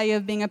core value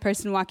of being a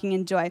person walking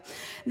in joy.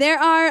 There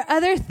are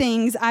other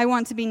things I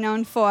want to be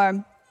known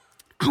for.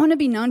 I want to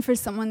be known for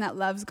someone that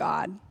loves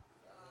God.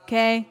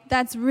 Okay,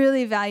 that's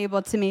really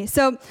valuable to me.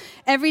 So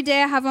every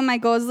day I have on my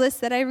goals list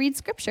that I read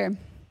scripture.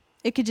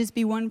 It could just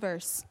be one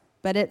verse,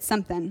 but it's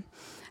something.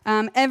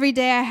 Every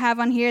day I have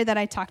on here that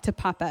I talk to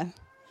Papa.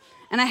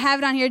 And I have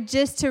it on here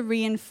just to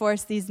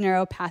reinforce these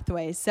neural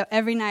pathways. So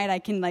every night I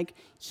can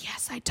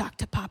yes, I talk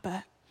to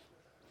Papa.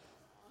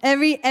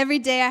 Every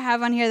day I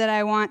have on here that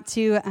I want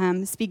to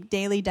speak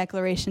daily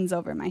declarations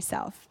over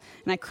myself.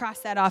 And I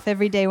cross that off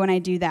every day when I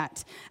do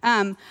that.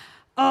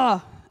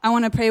 I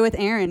want to pray with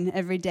Aaron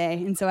every day,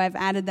 and so I've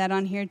added that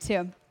on here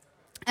too.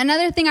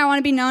 Another thing I want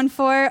to be known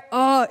for,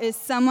 is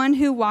someone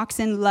who walks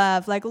in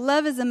love.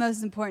 Love is the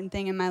most important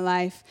thing in my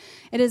life.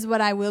 It is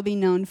what I will be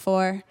known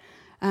for.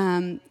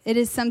 It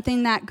is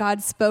something that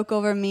God spoke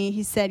over me.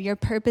 He said, your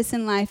purpose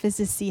in life is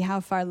to see how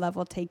far love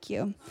will take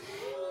you.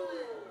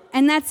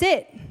 And that's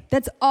it.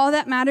 That's all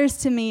that matters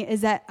to me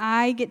is that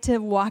I get to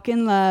walk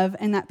in love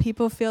and that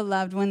people feel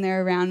loved when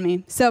they're around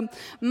me. So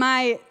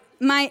my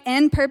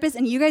end purpose,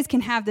 and you guys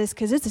can have this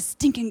because it's a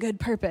stinking good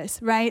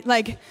purpose, right?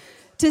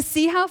 To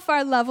see how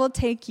far love will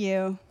take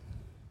you,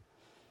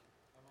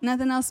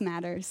 nothing else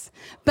matters.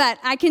 But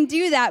I can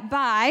do that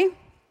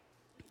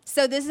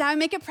so this is how I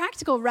make it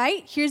practical,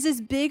 right? Here's this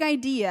big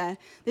idea,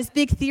 this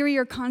big theory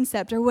or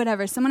concept or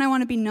whatever, someone I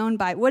want to be known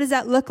by. What does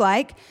that look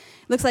like? It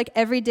looks like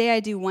every day I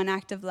do one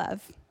act of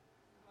love.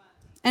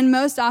 And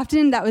most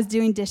often that was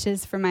doing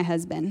dishes for my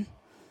husband.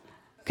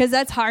 Because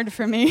that's hard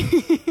for me.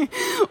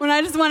 When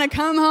I just want to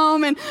come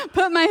home and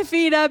put my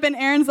feet up and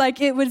Aaron's like,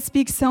 it would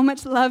speak so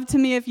much love to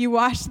me if you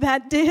washed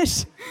that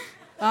dish.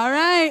 All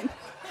right,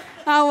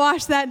 I'll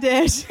wash that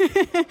dish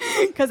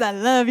because I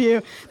love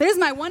you. There's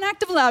my one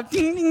act of love.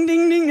 Ding, ding,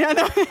 ding, ding.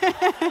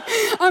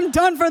 I'm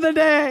done for the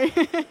day.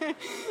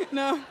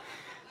 No,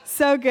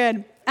 so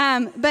good.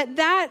 But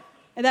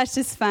that's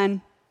just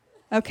fun.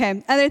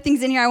 Okay, other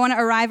things in here. I want to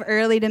arrive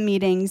early to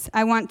meetings.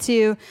 I want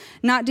to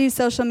not do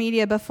social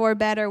media before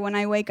bed or when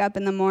I wake up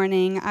in the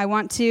morning. I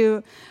want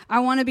to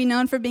be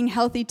known for being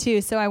healthy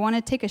too, so I want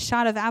to take a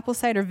shot of apple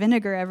cider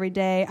vinegar every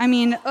day.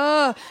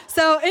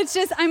 So it's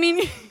just,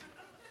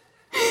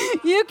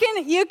 You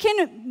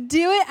can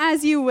do it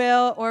as you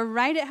will or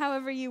write it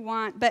however you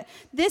want, but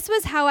this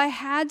was how I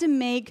had to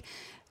make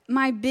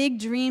my big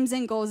dreams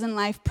and goals in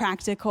life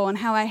practical, and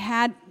how I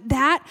had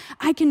that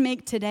I can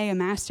make today a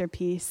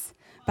masterpiece.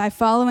 By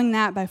following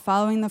that, by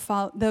following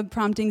the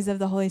promptings of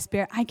the Holy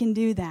Spirit, I can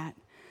do that.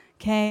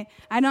 Okay?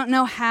 I don't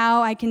know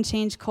how I can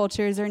change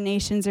cultures or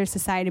nations or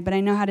society, but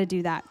I know how to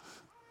do that.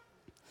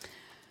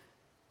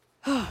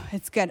 Oh,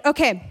 it's good.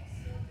 Okay.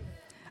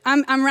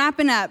 I'm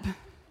wrapping up.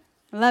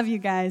 I love you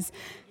guys.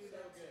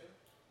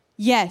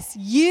 Yes,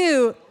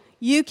 you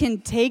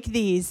can take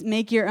these,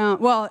 make your own.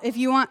 Well, if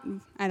you want,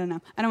 I don't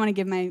know. I don't want to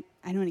give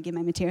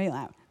my material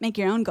out. Make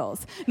your own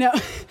goals. No.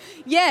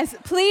 Yes,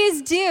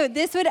 please do.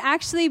 This would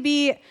actually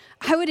be,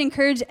 I would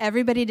encourage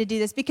everybody to do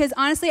this because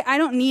honestly, I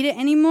don't need it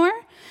anymore.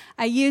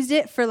 I used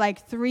it for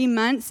like 3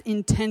 months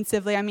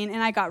intensively.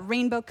 And I got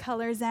rainbow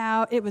colors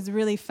out. It was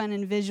really fun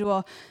and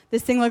visual.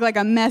 This thing looked like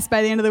a mess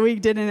by the end of the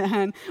week, didn't it,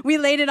 hon? We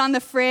laid it on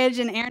the fridge,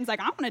 and Aaron's like,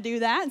 I want to do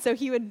that. So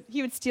he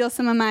would steal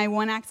some of my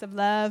 1 acts of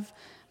love.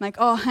 I'm like,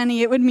 oh,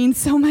 honey, it would mean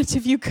so much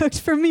if you cooked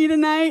for me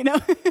tonight. No,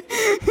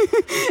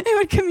 it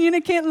would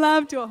communicate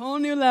love to a whole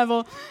new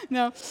level.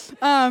 No.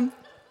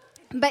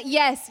 But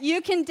yes,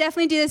 you can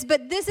definitely do this.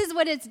 But this is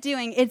what it's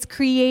doing. It's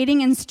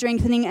creating and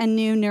strengthening a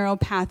new neural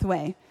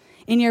pathway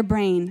in your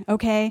brain,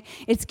 okay?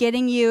 It's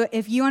getting you,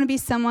 if you want to be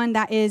someone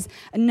that is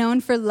known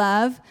for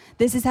love,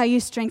 this is how you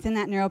strengthen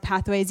that neural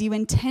pathway, is you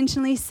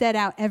intentionally set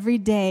out every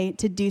day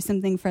to do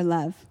something for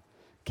love,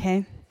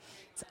 okay?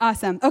 It's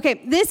awesome.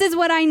 Okay, this is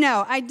what I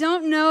know. I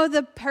don't know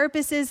the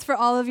purposes for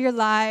all of your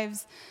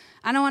lives.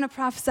 I don't want to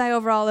prophesy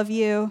over all of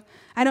you.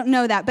 I don't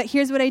know that, but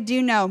here's what I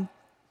do know.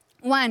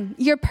 1,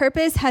 your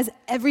purpose has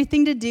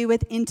everything to do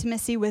with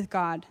intimacy with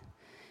God.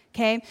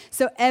 Okay,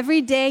 so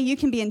every day you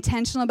can be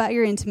intentional about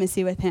your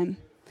intimacy with him.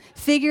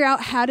 Figure out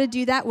how to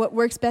do that, what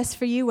works best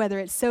for you, whether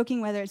it's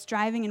soaking, whether it's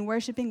driving and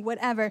worshiping,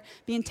 whatever.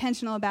 Be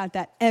intentional about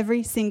that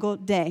every single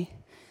day.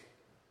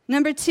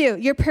 Number 2,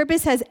 your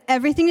purpose has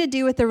everything to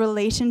do with the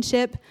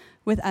relationship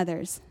with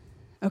others.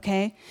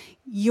 Okay,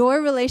 your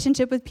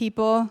relationship with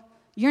people,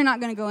 you're not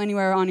going to go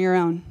anywhere on your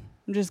own.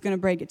 I'm just going to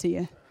break it to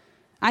you.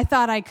 I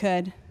thought I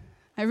could.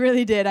 I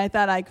really did. I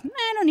thought I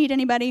don't need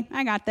anybody.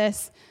 I got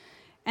this.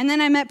 And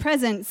then I met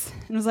Presence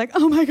and was like,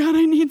 oh my God,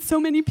 I need so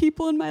many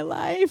people in my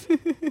life.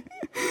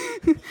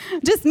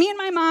 Just me and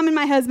my mom and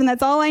my husband,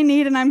 that's all I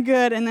need and I'm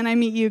good. And then I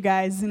meet you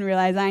guys and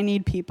realize I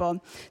need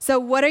people. So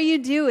what are you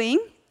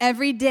doing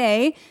every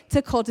day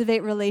to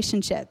cultivate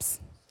relationships?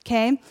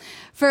 Okay?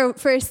 For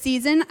a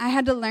season, I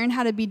had to learn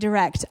how to be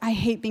direct. I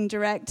hate being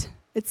direct.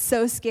 It's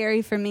so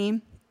scary for me.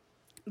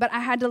 But I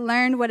had to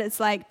learn what it's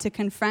like to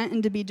confront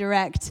and to be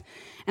direct.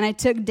 And I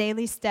took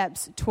daily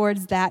steps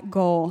towards that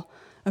goal.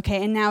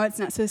 Okay, and now it's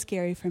not so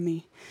scary for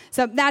me.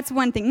 So that's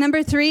one thing.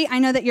 Number 3, I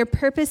know that your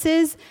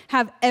purposes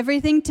have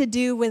everything to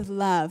do with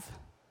love.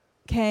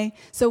 Okay,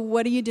 so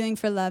what are you doing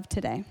for love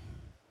today?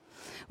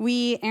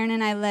 Aaron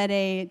and I led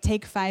a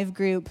Take 5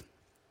 group.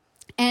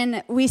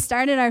 And we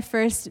started our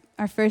first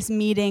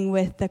meeting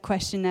with the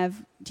question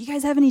of, do you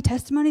guys have any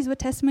testimonies? What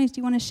testimonies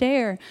do you want to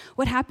share?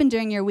 What happened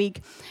during your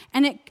week?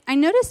 And I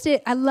noticed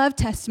it. I love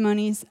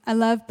testimonies. I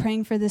love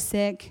praying for the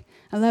sick.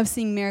 I love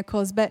seeing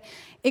miracles. But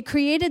it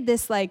created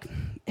this, like,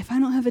 if I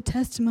don't have a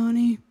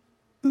testimony,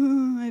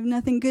 I have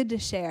nothing good to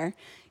share,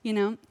 you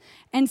know?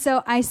 And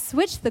so I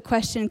switched the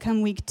question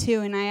come week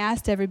 2, and I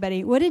asked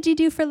everybody, what did you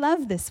do for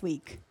love this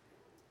week?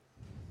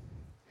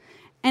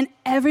 And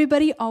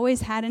everybody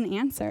always had an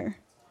answer.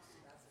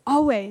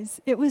 Always.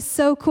 It was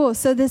so cool.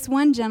 So this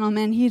one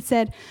gentleman, he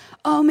said,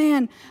 oh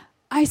man,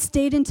 I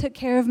stayed and took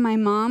care of my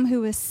mom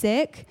who was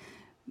sick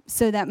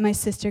so that my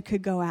sister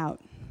could go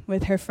out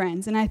with her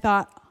friends. And I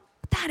thought,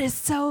 that is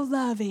so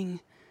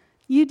loving.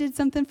 You did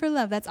something for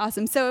love. That's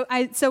awesome. So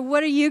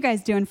what are you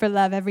guys doing for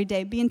love every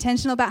day? Be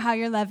intentional about how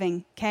you're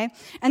loving, okay?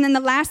 And then the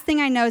last thing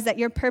I know is that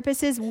your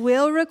purposes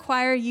will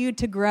require you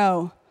to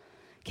grow,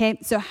 okay?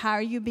 So how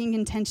are you being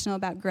intentional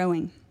about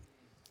growing?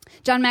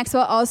 John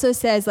Maxwell also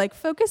says, like,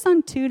 focus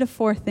on 2 to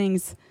 4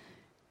 things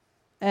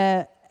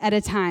at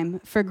a time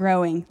for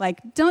growing.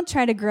 Like, don't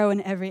try to grow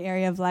in every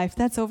area of life.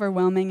 That's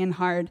overwhelming and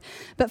hard.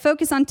 But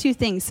focus on 2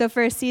 things. So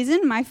for a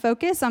season, my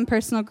focus on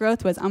personal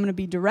growth was I'm going to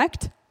be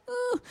direct,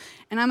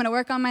 and I'm going to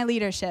work on my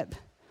leadership.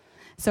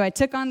 So I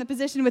took on the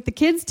position with the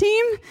kids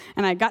team,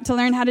 and I got to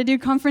learn how to do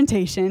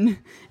confrontation. And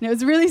it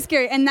was really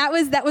scary. And that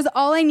was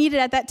all I needed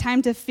at that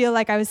time to feel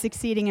like I was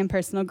succeeding in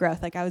personal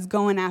growth, like I was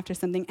going after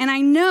something. And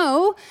I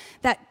know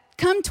that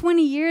come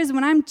 20 years,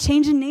 when I'm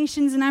changing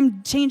nations and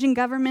I'm changing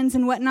governments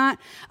and whatnot,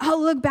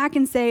 I'll look back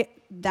and say,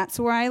 that's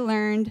where I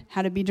learned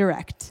how to be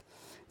direct.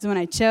 It's when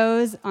I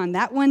chose on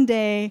that one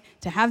day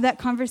to have that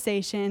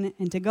conversation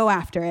and to go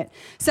after it.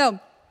 So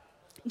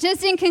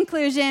just in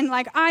conclusion,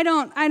 like, I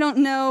don't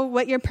know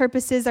what your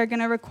purposes are going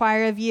to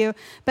require of you,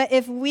 but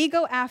if we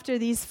go after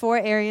these 4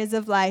 areas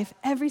of life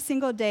every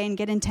single day and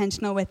get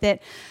intentional with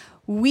it,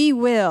 we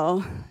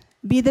will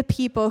be the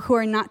people who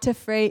are not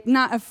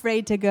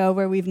afraid to go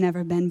where we've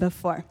never been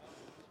before.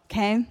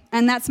 okay?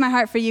 And that's my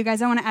heart for you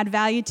guys. I want to add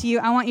value to you.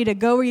 I want you to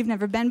go where you've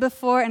never been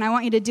before, and I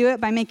want you to do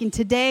it by making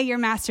today your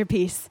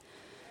masterpiece,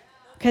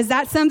 because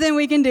that's something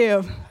we can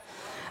do.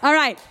 All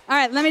right,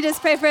 let me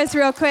just pray for us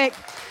real quick.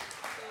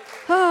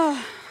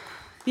 Oh,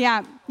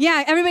 yeah,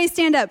 everybody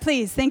stand up,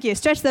 please. Thank you.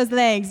 Stretch those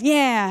legs.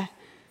 Yeah.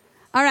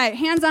 All right,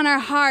 hands on our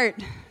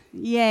heart.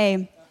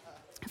 Yay.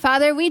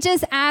 Father, we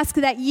just ask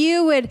that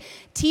you would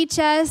teach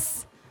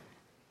us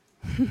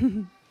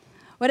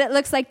what it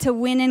looks like to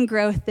win in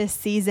growth this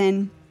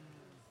season.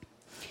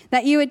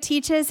 That you would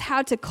teach us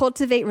how to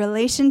cultivate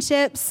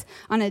relationships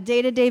on a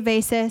day-to-day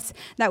basis,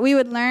 that we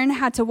would learn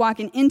how to walk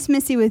in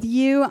intimacy with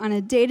you on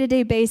a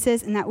day-to-day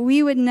basis, and that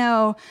we would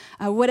know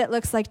what it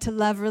looks like to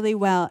love really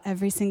well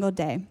every single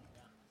day.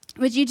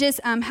 Would you just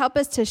help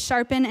us to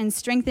sharpen and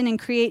strengthen and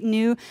create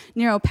new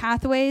neural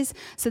pathways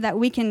so that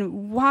we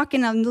can walk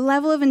in a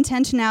level of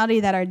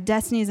intentionality that our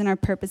destinies and our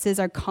purposes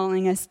are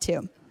calling us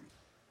to?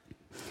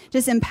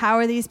 Just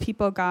empower these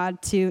people,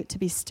 God, to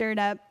be stirred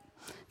up,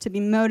 to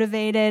be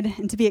motivated,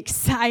 and to be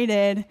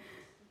excited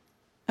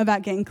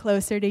about getting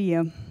closer to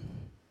you.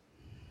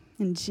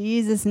 In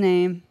Jesus'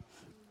 name,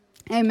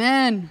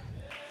 amen.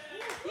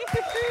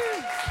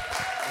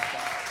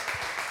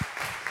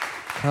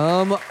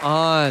 Come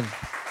on.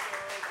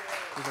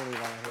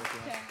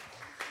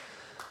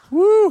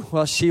 Woo!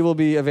 Well, she will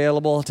be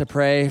available to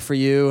pray for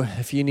you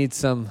if you need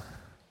some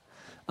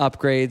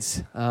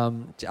upgrades.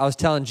 I was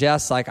telling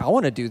Jess, I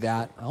want to do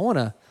that. I want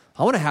to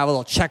have a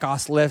little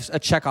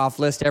checkoff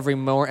list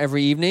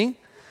every evening.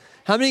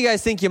 How many of you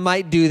guys think you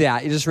might do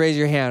that? You just raise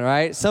your hand,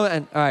 right? All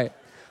right. I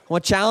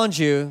want to challenge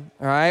you.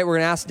 All right. We're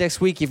going to ask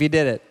next week if you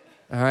did it.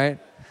 All right.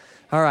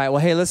 All right.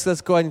 Well, hey,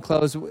 let's go ahead and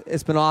close.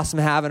 It's been awesome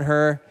having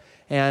her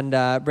and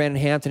Brandon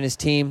Hampton and his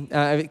team.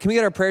 Can we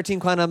get our prayer team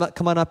come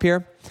on up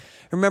here?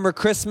 Remember,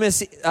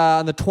 Christmas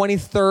on the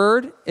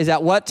 23rd is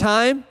at what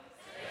time?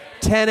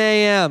 10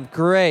 a.m.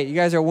 Great. You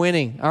guys are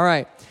winning. All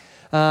right.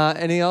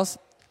 Anything else?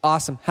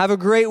 Awesome. Have a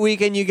great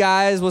weekend, you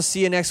guys. We'll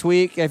see you next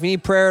week. If you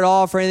need prayer at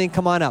all for anything,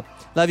 come on up.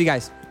 Love you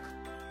guys.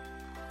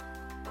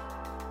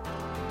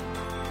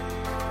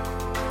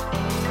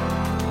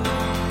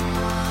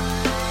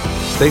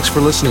 Thanks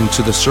for listening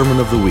to the Sermon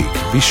of the Week.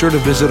 Be sure to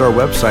visit our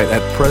website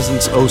at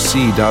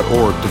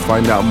presenceoc.org to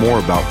find out more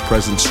about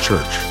Presence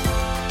Church.